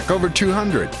SUVs. Heck, over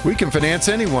 200. We can finance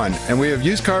anyone, and we have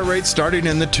used car rates starting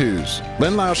in the twos.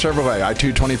 Len Lau Chevrolet,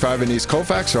 I-225 in East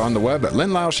Colfax, or on the web at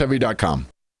lenlauchevy.com.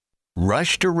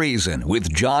 Rush to Reason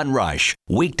with John Rush.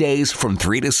 Weekdays from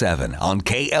 3 to 7 on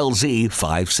KLZ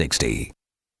 560.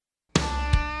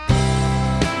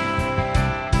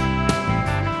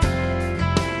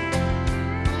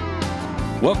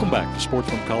 Welcome back to Sports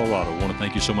from Colorado. I want to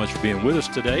thank you so much for being with us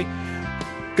today.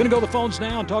 Going to go to the phones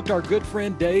now and talk to our good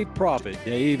friend Dave Proffitt.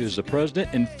 Dave is the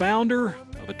president and founder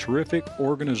of a terrific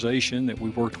organization that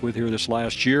we've worked with here this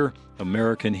last year,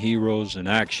 American Heroes in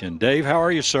Action. Dave, how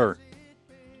are you, sir?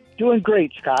 Doing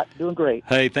great, Scott. Doing great.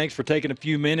 Hey, thanks for taking a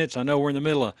few minutes. I know we're in the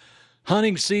middle of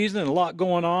hunting season and a lot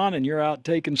going on, and you're out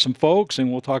taking some folks,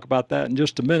 and we'll talk about that in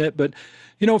just a minute. But,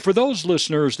 you know, for those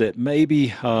listeners that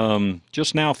maybe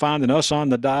just now finding us on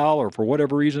the dial or for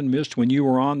whatever reason missed when you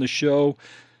were on the show,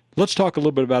 let's talk a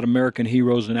little bit about American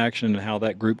Heroes in Action and how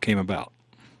that group came about.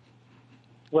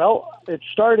 Well, it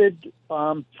started,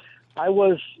 I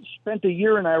spent a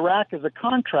year in Iraq as a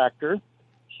contractor,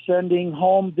 sending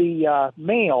home the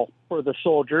mail for the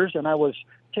soldiers, and I was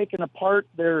taking apart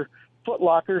their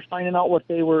footlockers, finding out what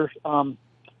they were,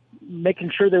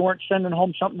 making sure they weren't sending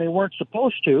home something they weren't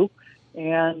supposed to.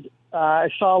 And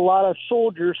I saw a lot of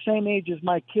soldiers, same age as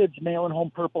my kids, mailing home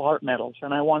Purple Heart medals,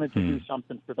 and I wanted to do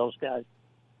something for those guys.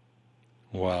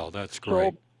 Wow, that's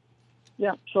great.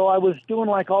 So I was doing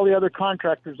like all the other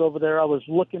contractors over there. I was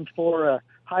looking for a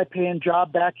high-paying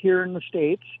job back here in the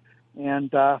States,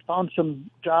 and found some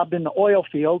job in the oil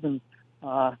field, and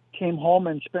came home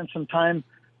and spent some time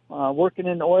working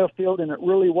in the oil field, and it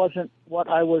really wasn't what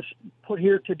I was put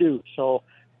here to do. So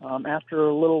after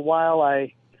a little while,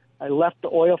 I left the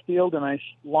oil field and I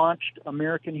launched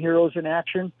American Heroes in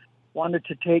Action. Wanted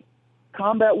to take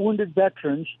combat wounded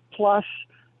veterans plus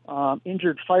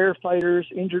injured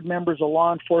firefighters, injured members of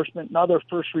law enforcement, and other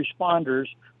first responders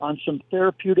on some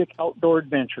therapeutic outdoor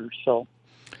adventures. So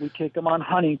we take them on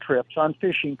hunting trips, on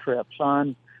fishing trips,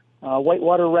 on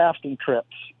whitewater rafting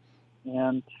trips.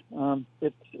 And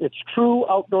it's true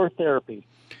outdoor therapy.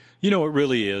 You know, it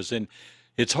really is. And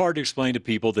it's hard to explain to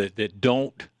people that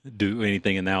don't do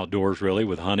anything in the outdoors, really,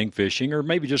 with hunting, fishing, or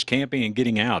maybe just camping and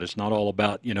getting out. It's not all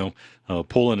about,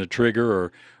 pulling a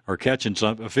trigger or catching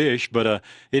a fish, but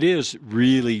it is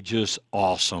really just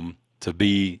awesome to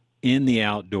be in the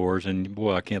outdoors. And,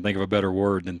 boy, I can't think of a better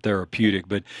word than therapeutic.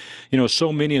 But,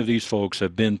 so many of these folks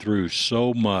have been through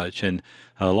so much, and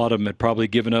a lot of them had probably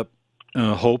given up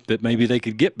hope that maybe they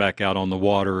could get back out on the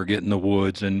water or get in the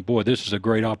woods. And, boy, this is a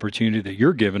great opportunity that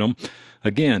you're giving them,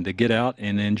 again, to get out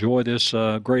and enjoy this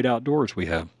great outdoors we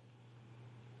have.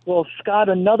 Well, Scott,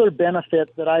 another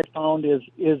benefit that I found is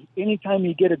anytime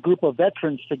you get a group of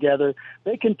veterans together,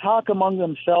 they can talk among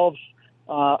themselves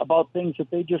about things that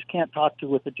they just can't talk to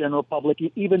with the general public,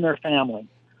 even their family.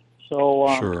 So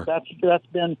Sure. that's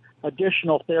been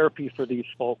additional therapy for these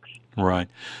folks. Right.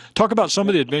 Talk about some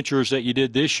of the adventures that you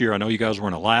did this year. I know you guys were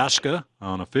in Alaska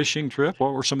on a fishing trip.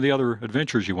 What were some of the other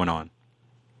adventures you went on?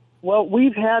 Well,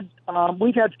 we've had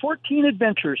 14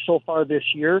 adventures so far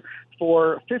this year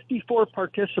for 54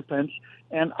 participants,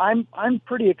 and I'm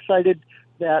pretty excited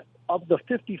that of the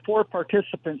 54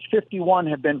 participants, 51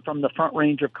 have been from the Front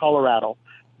Range of Colorado.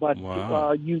 But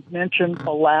wow. You mentioned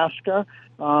Alaska.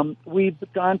 We've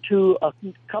gone to a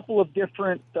couple of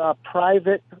different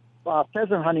private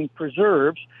pheasant hunting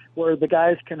preserves where the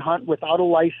guys can hunt without a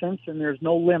license and there's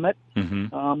no limit.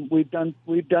 Mm-hmm. We've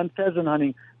done pheasant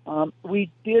hunting.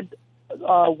 We did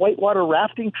a whitewater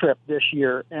rafting trip this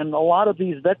year, and a lot of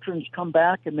these veterans come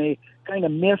back and they kind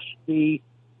of miss they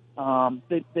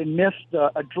miss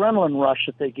the adrenaline rush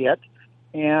that they get.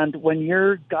 And when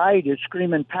your guide is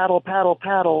screaming paddle, paddle,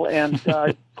 paddle, and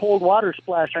cold water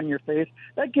splash on your face,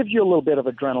 that gives you a little bit of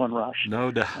adrenaline rush.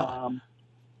 No doubt.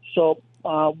 So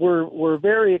we're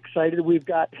very excited. We've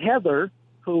got Heather,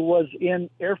 who was in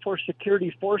Air Force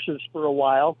Security Forces for a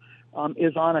while,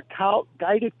 is on a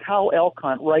guided cow elk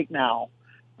hunt right now.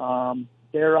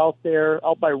 They're out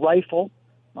by Rifle.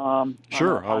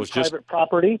 Sure, on private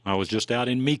property. I was just out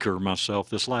in Meeker myself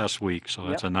this last week, so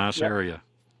that's a nice area.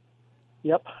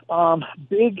 Yep.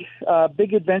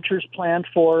 Big adventures planned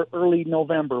for early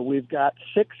November. We've got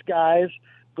 6 guys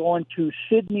going to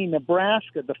Sidney,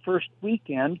 Nebraska the first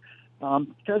weekend.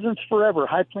 Pheasants Forever,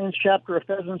 High Plains chapter of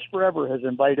Pheasants Forever has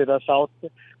invited us out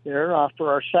there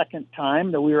for our second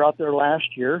time. That we were out there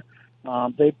last year.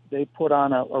 They put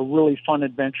on a really fun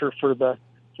adventure for the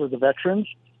veterans.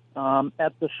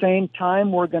 At the same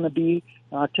time, we're going to be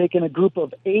taking a group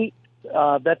of 8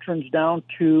 veterans down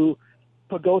to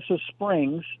Pagosa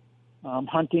Springs,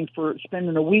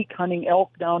 spending a week hunting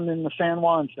elk down in the San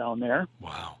Juans down there.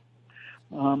 Wow.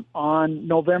 On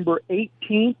November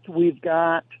 18th, we've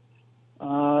got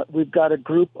a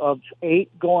group of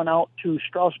 8 going out to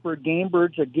Strasburg Game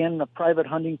Birds, again, a private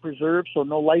hunting preserve, so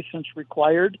no license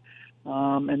required.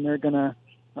 And they're going to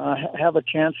have a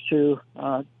chance to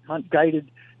hunt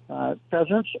guided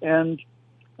pheasants. And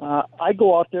I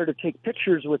go out there to take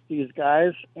pictures with these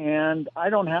guys, and I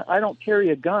don't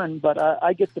carry a gun, but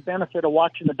I get the benefit of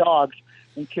watching the dogs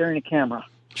and carrying a camera.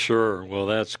 Sure. Well,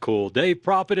 that's cool. Dave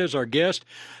Prophet is our guest.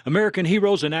 American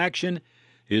Heroes in Action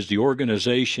is the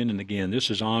organization. And again, this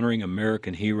is honoring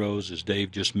American heroes, as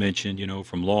Dave just mentioned,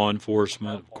 from law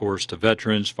enforcement, of course, to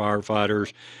veterans,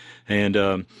 firefighters.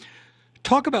 And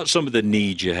talk about some of the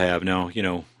needs you have. Now,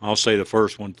 I'll say the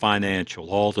first one, financial.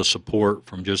 All the support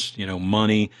from just,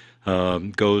 money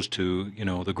goes to,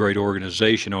 the great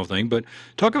organization, everything. But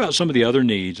talk about some of the other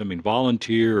needs. I mean,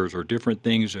 volunteers or different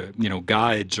things,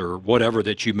 guides or whatever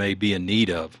that you may be in need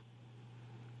of.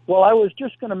 Well, I was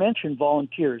just going to mention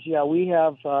volunteers. Yeah, we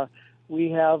have a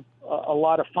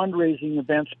lot of fundraising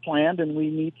events planned, and we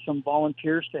need some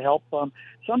volunteers to help.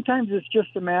 Sometimes it's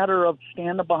just a matter of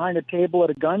standing behind a table at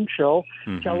a gun show,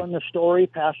 telling the story,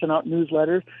 passing out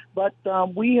newsletters. But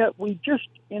we just,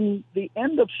 in the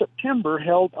end of September,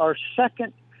 held our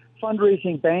second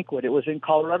fundraising banquet. It was in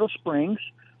Colorado Springs.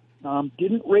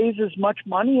 Didn't raise as much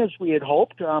money as we had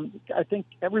hoped. I think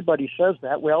everybody says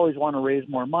that. We always want to raise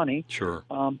more money. Sure.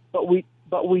 But we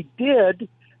did.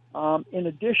 In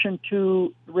addition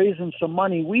to raising some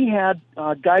money, we had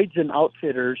guides and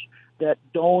outfitters that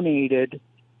donated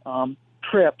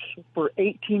trips for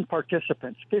 18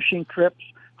 participants, fishing trips,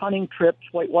 hunting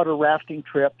trips, whitewater rafting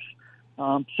trips.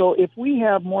 So if we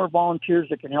have more volunteers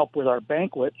that can help with our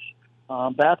banquets,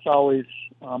 that's always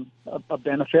a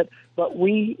benefit. But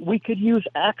we could use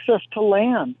access to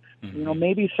land.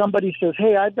 Maybe somebody says,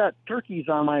 "Hey, I've got turkeys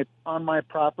on my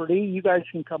property. You guys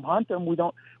can come hunt them. We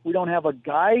don't have a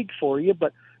guide for you,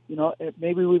 but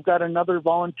maybe we've got another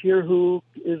volunteer who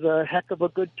is a heck of a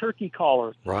good turkey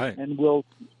caller, right? And we'll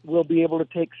be able to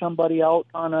take somebody out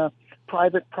on a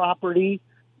private property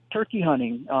turkey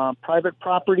hunting, private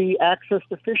property access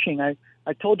to fishing. I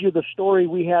told you the story.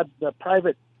 We had the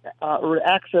private or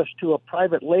access to a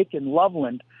private lake in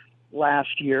Loveland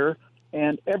last year.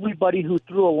 And everybody who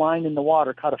threw a line in the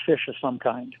water caught a fish of some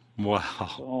kind.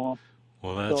 Wow.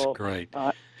 Well, that's great.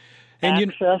 And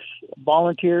access,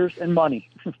 volunteers, and money.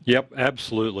 Yep,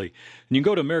 absolutely. And you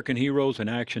can go to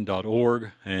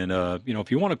AmericanHeroesInAction.org. And,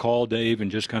 if you want to call Dave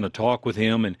and just kind of talk with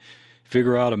him and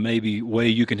figure out a maybe way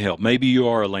you can help. Maybe you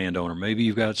are a landowner. Maybe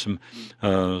you've got some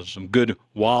good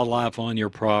wildlife on your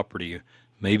property.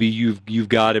 Maybe you've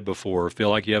got it before,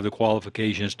 feel like you have the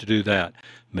qualifications to do that.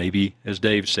 Maybe, as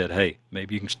Dave said, hey,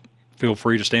 maybe you can feel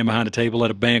free to stand behind a table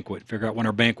at a banquet, figure out when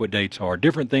our banquet dates are,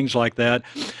 different things like that.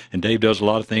 And Dave does a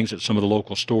lot of things at some of the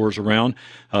local stores around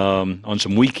on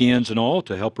some weekends and all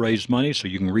to help raise money. So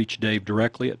you can reach Dave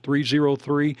directly at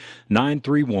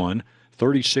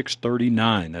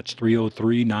 303-931-3639. That's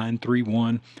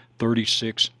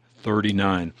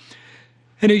 303-931-3639.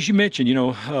 And as you mentioned, a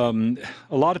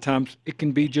lot of times it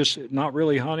can be just not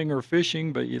really hunting or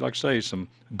fishing, but like I say, some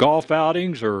golf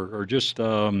outings or just,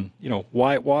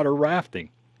 whitewater rafting.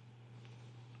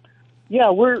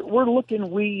 Yeah, we're looking.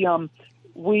 We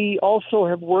also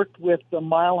have worked with the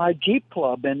Mile High Jeep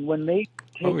Club, and when they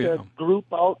take a group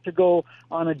out to go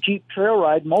on a Jeep trail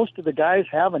ride, most of the guys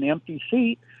have an empty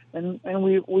seat, and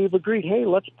we've agreed, hey,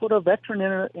 let's put a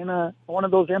veteran in one of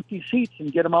those empty seats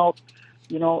and get them out,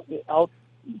 out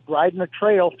riding a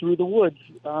trail through the woods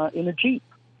in a Jeep.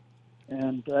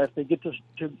 And if they get to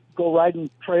go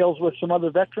riding trails with some other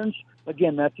veterans,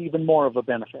 again, that's even more of a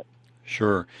benefit.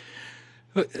 Sure.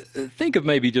 Think of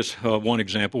maybe just one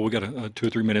example. We've got 2 or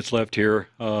 3 minutes left here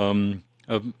of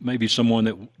maybe someone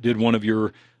that did one of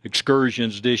your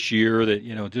excursions this year that,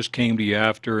 just came to you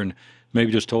after and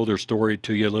maybe just told their story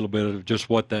to you a little bit of just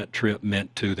what that trip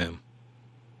meant to them.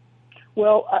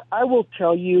 Well, I will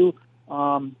tell you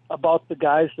about the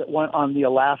guys that went on the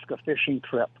Alaska fishing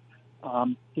trip.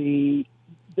 We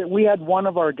had one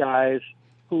of our guys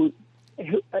who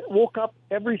woke up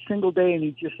every single day and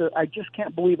he just said, "I just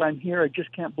can't believe I'm here. I just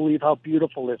can't believe how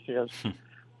beautiful this is."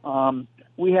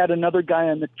 We had another guy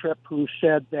on the trip who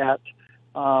said that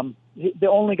the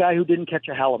only guy who didn't catch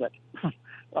a halibut.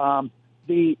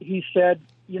 He said,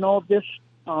 this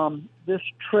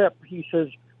trip, he says,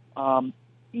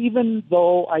 even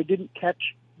though I didn't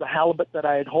catch the halibut that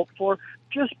I had hoped for,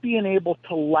 just being able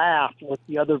to laugh with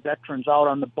the other veterans out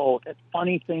on the boat at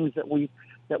funny things that we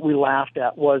laughed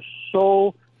at was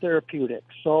so therapeutic.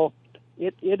 So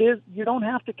it is, you don't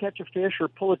have to catch a fish or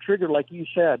pull a trigger, like you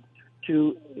said,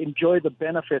 to enjoy the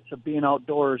benefits of being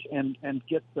outdoors and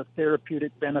get the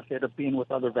therapeutic benefit of being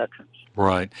with other veterans.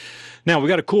 Right. Now, we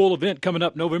got a cool event coming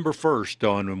up November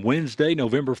 1st on Wednesday,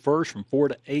 November 1st from 4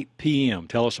 to 8 p.m.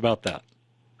 Tell us about that.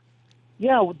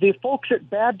 Yeah, the folks at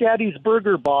Bad Daddy's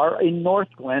Burger Bar in North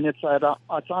Glen, it's on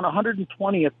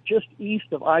 120th, just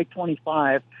east of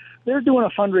I-25. They're doing a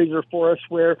fundraiser for us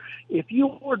where if you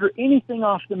order anything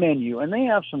off the menu, and they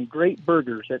have some great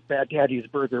burgers at Bad Daddy's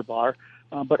Burger Bar,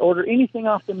 but order anything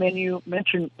off the menu,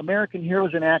 mention American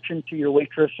Heroes in Action to your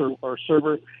waitress or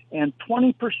server, and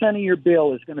 20% of your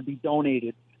bill is going to be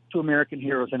donated to American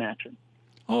Heroes in Action.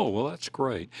 Oh, well, that's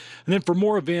great. And then for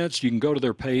more events, you can go to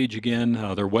their page again,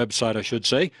 their website, I should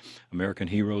say,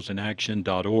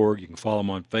 AmericanHeroesInAction.org. You can follow them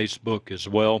on Facebook as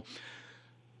well.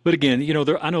 But again, you know,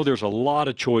 I know there's a lot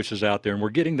of choices out there, and we're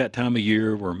getting that time of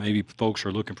year where maybe folks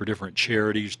are looking for different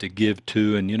charities to give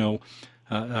to. And, you know,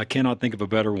 I cannot think of a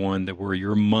better one that where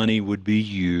your money would be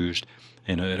used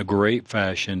in a great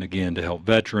fashion, again, to help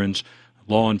veterans,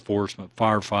 law enforcement,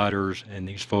 firefighters, and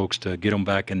these folks to get them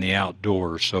back in the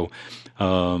outdoors. So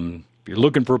if you're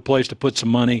looking for a place to put some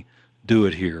money, do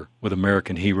it here with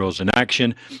American Heroes in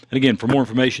Action. And again, for more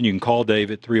information, you can call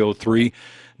Dave at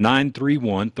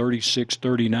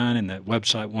 303-931-3639, and that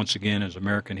website, once again, is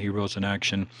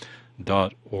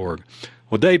AmericanHeroesInAction.org.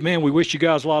 Well, Dave, man, we wish you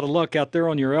guys a lot of luck out there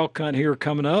on your elk hunt here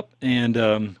coming up, and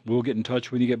we'll get in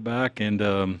touch when you get back. And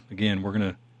again, we're going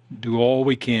to do all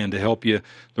we can to help you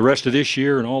the rest of this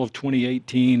year and all of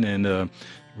 2018, and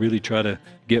really try to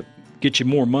get you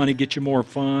more money, get you more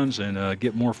funds, and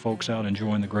get more folks out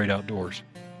enjoying the great outdoors.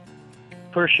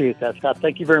 Appreciate that, Scott.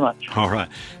 Thank you very much. All right.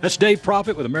 That's Dave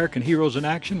Proffitt with American Heroes in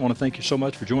Action. I want to thank you so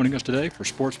much for joining us today for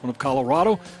Sportsman of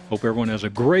Colorado. Hope everyone has a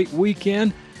great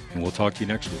weekend, and we'll talk to you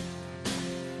next week.